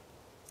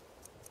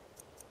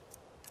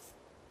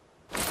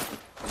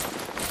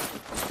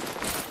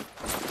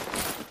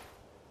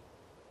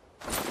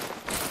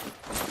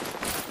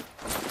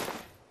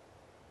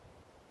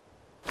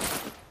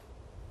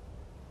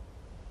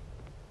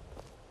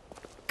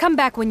 Come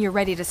back when you're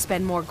ready to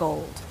spend more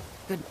gold.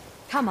 Good.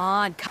 Come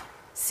on.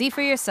 See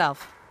for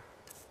yourself.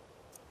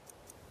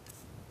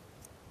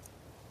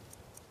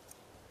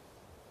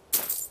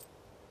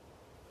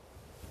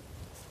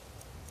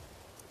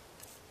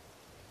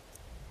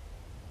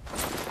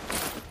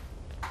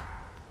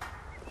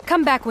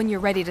 Come back when you're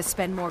ready to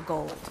spend more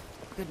gold.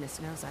 Goodness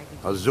knows I could.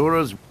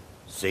 Azura's...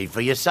 See for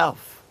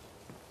yourself.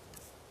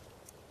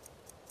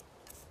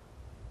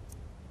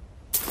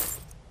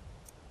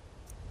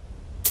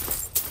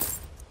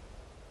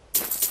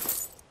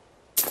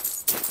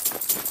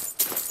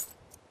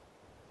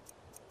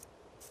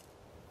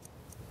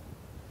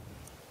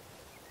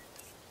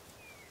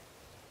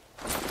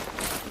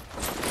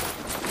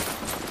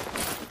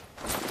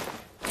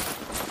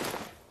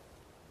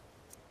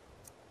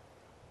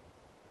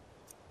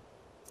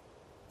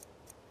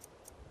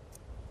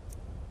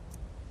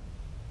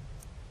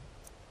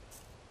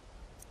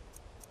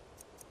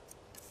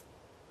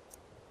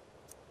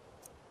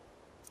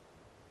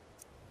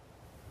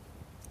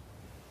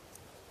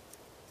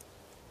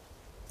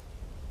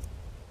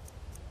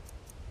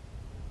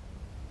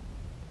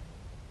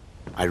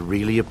 I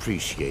really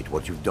appreciate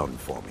what you've done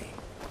for me.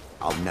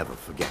 I'll never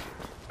forget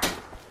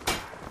it.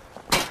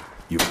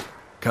 You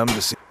come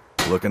to see...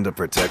 looking to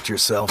protect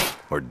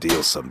yourself or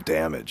deal some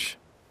damage?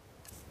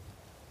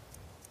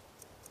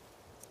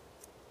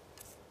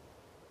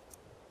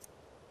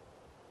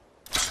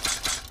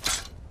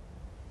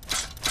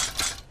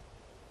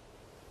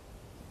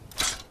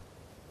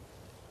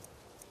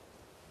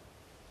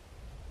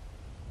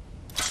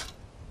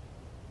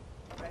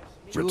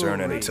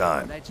 Return any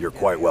time. You're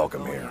quite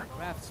welcome here.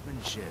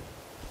 Craftsmanship.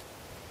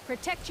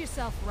 Protect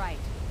yourself right.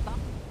 Buy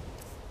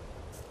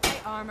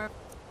armor.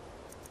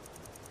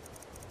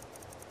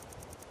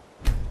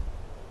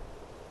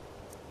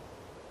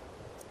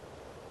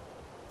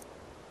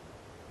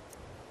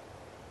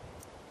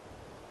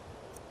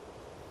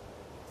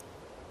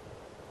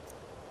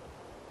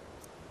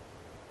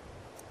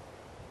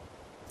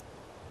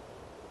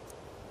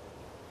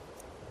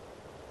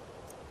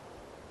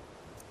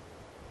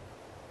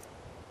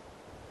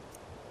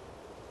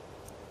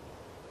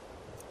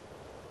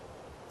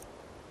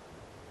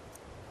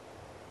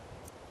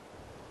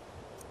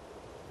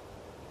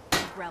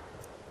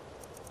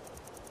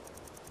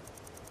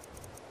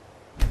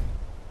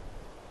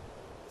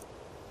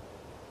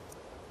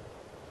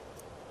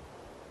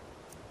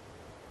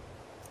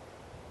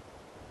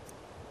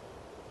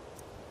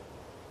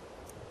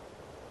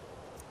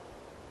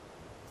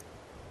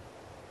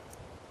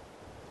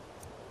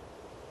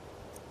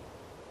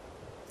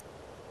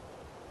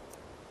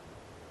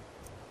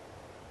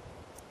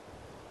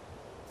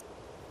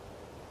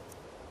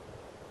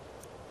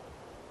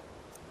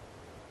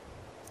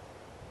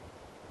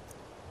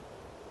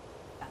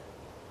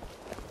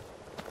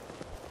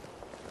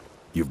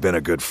 You've been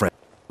a good friend.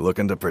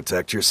 Looking to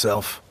protect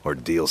yourself or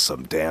deal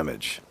some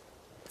damage?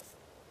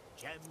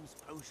 Gems,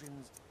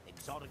 potions,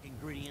 exotic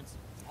ingredients.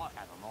 I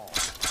have them all.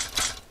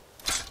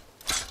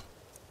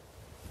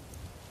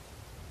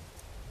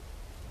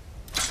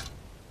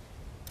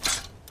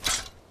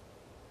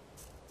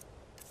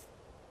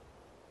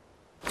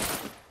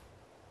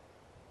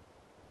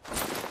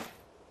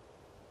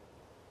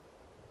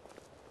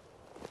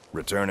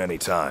 Return any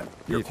time.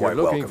 You're If quite you're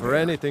looking welcome for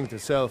here. anything to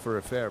sell for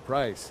a fair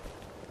price,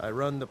 I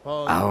run the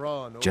pawn Oh,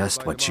 prawn over just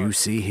by what the you market.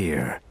 see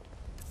here.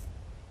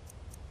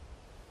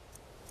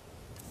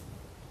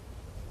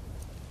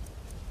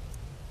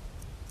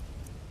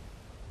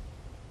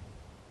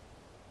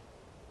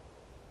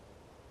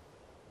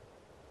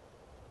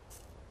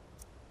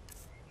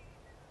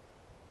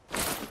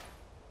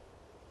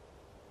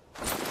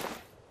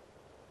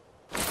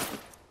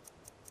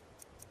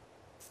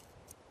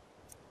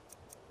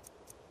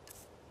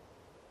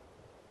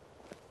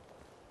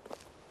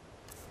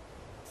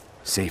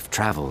 Safe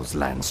travels,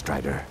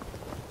 Landstrider.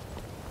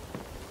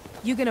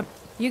 You're gonna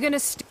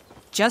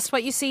just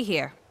what you see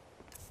here.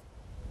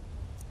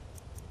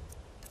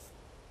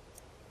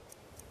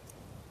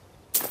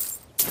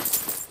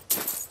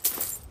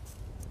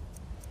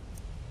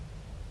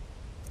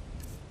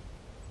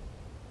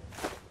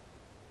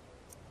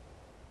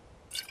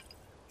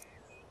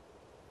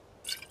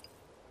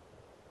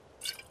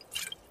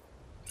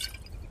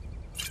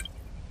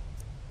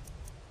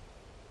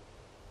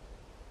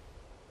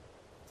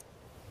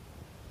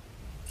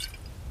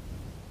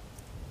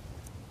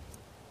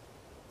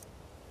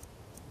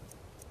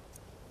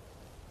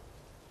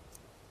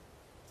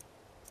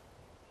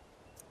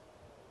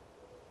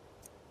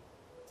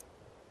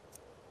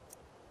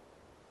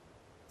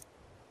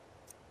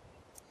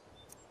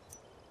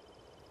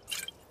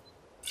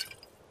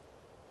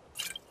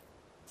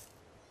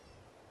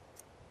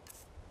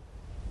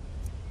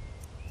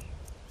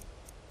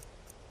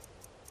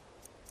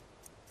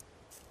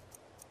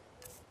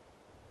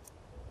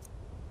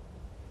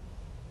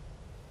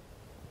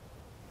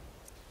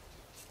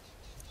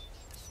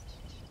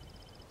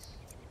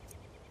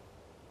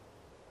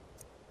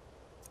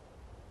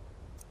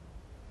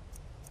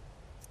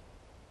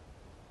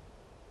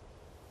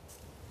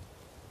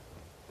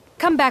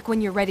 Come back when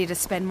you're ready to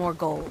spend more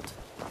gold.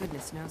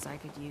 Goodness knows I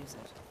could use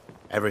it.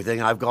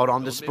 Everything I've got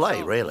on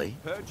display, really.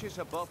 Purchase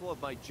a bottle of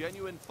my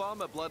genuine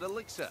farmer blood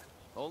elixir.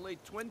 Only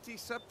 20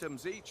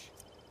 septims each.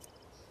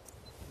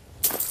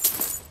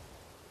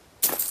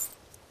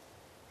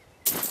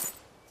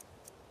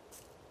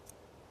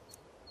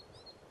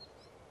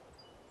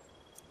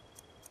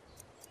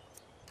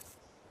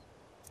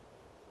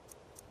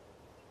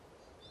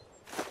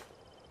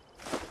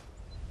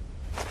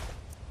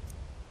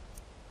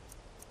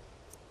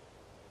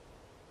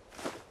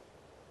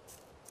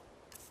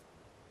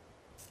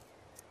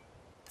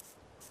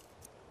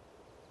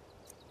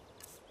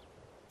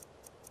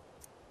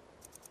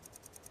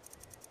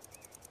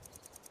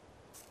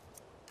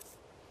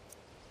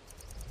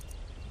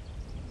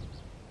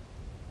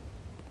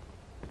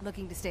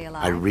 Looking to stay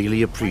alive? I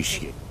really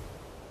appreciate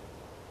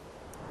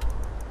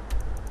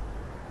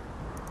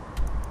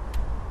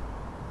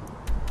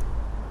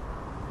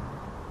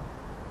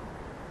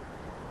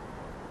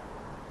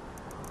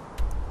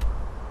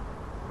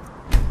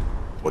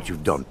what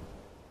you've done.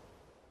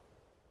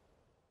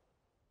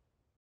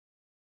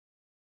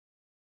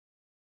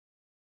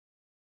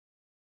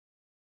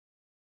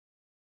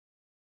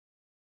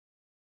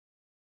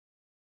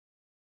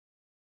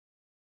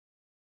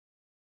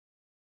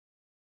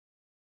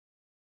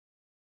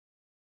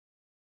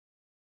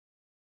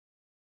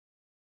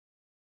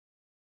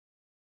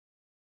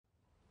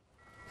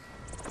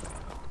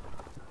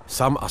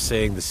 Some are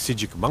saying the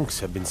Sijic monks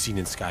have been seen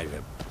in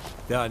Skyrim.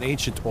 They are an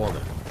ancient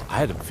order. I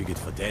had them figured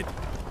for dead.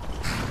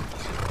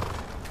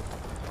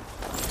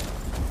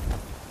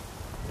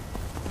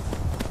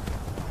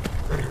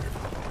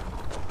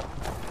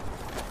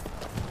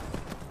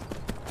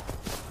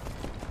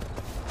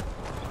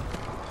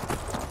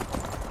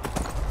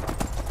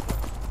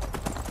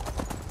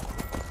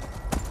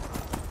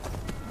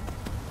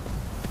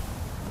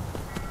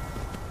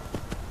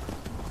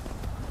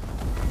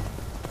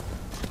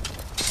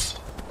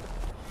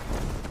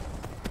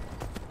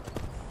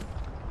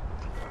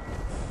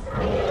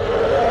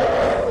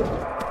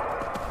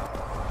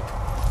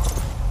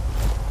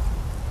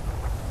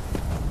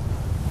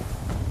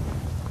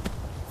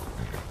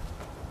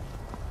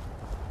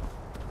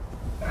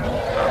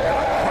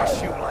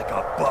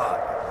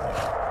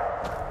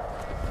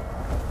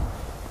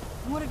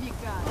 What have you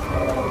got?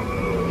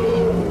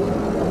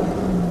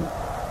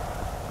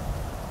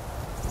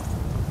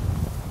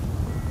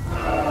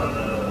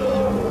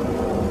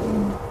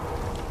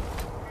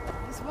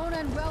 This won't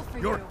end well for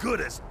you. You're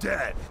good as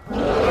dead.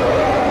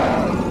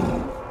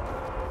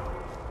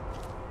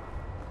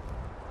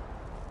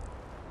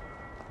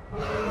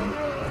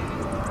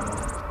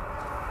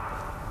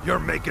 You're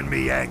making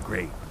me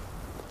angry.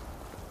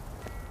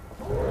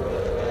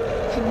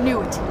 I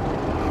knew it.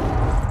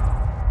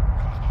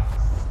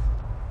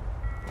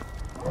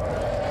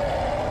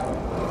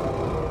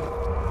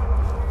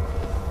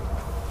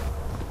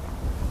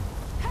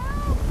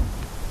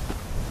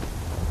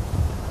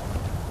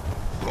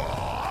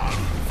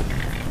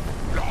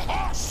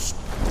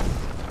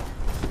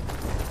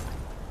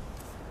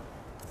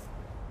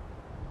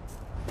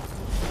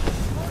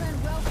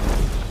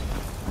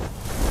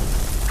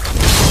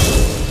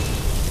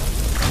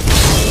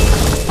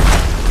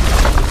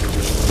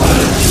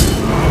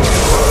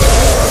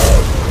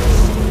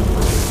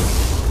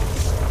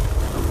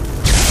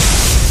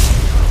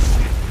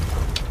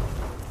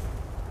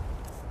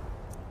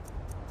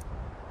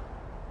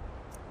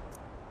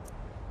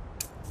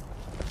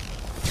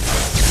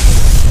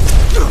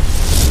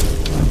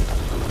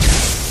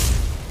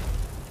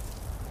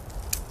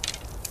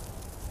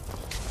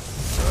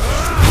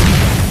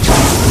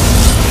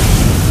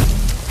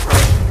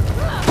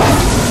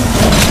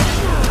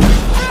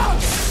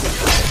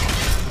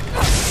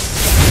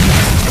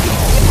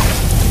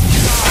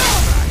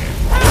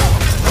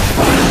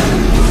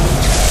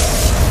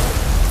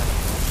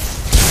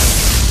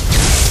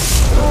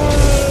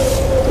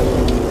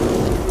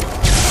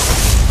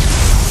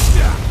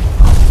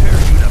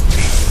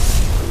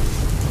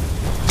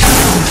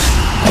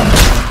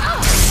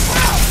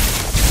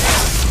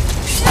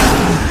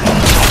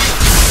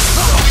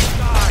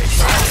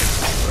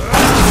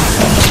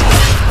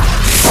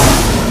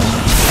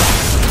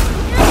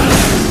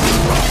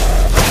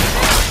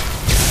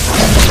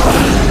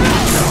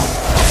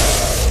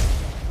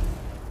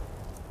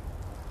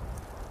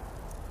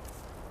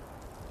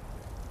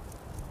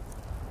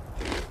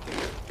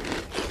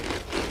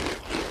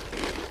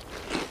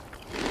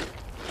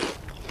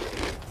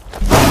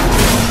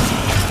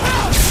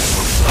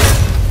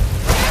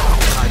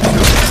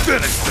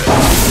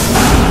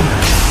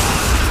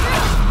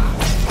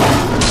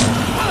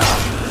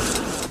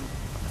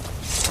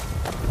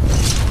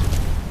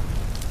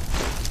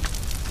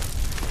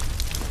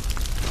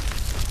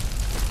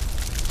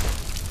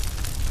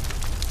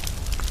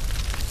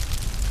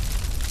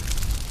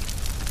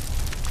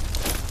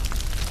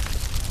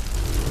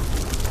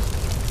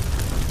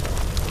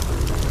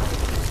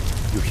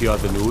 You hear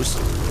the news?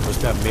 Those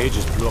damn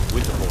mages blew up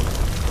Winterhold.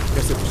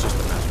 Guess it was just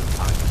a matter of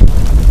time.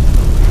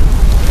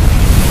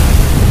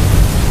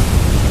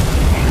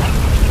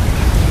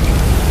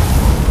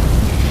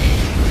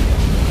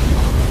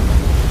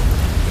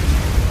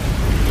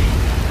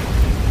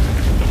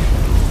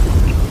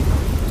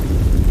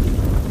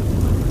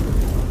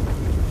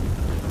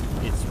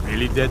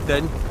 really dead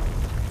then?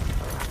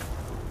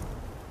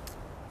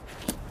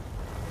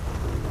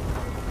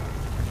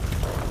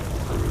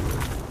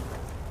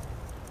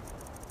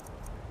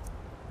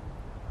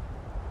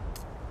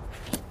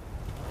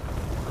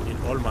 In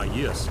all my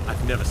years,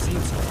 I've never seen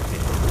such a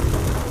thing.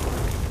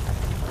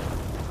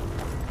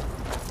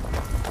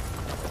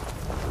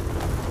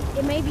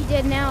 It may be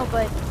dead now,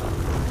 but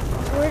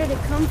where did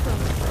it come from?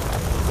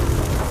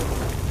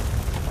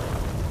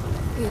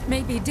 It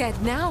may be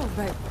dead now,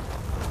 but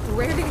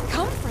where did it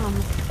come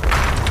from?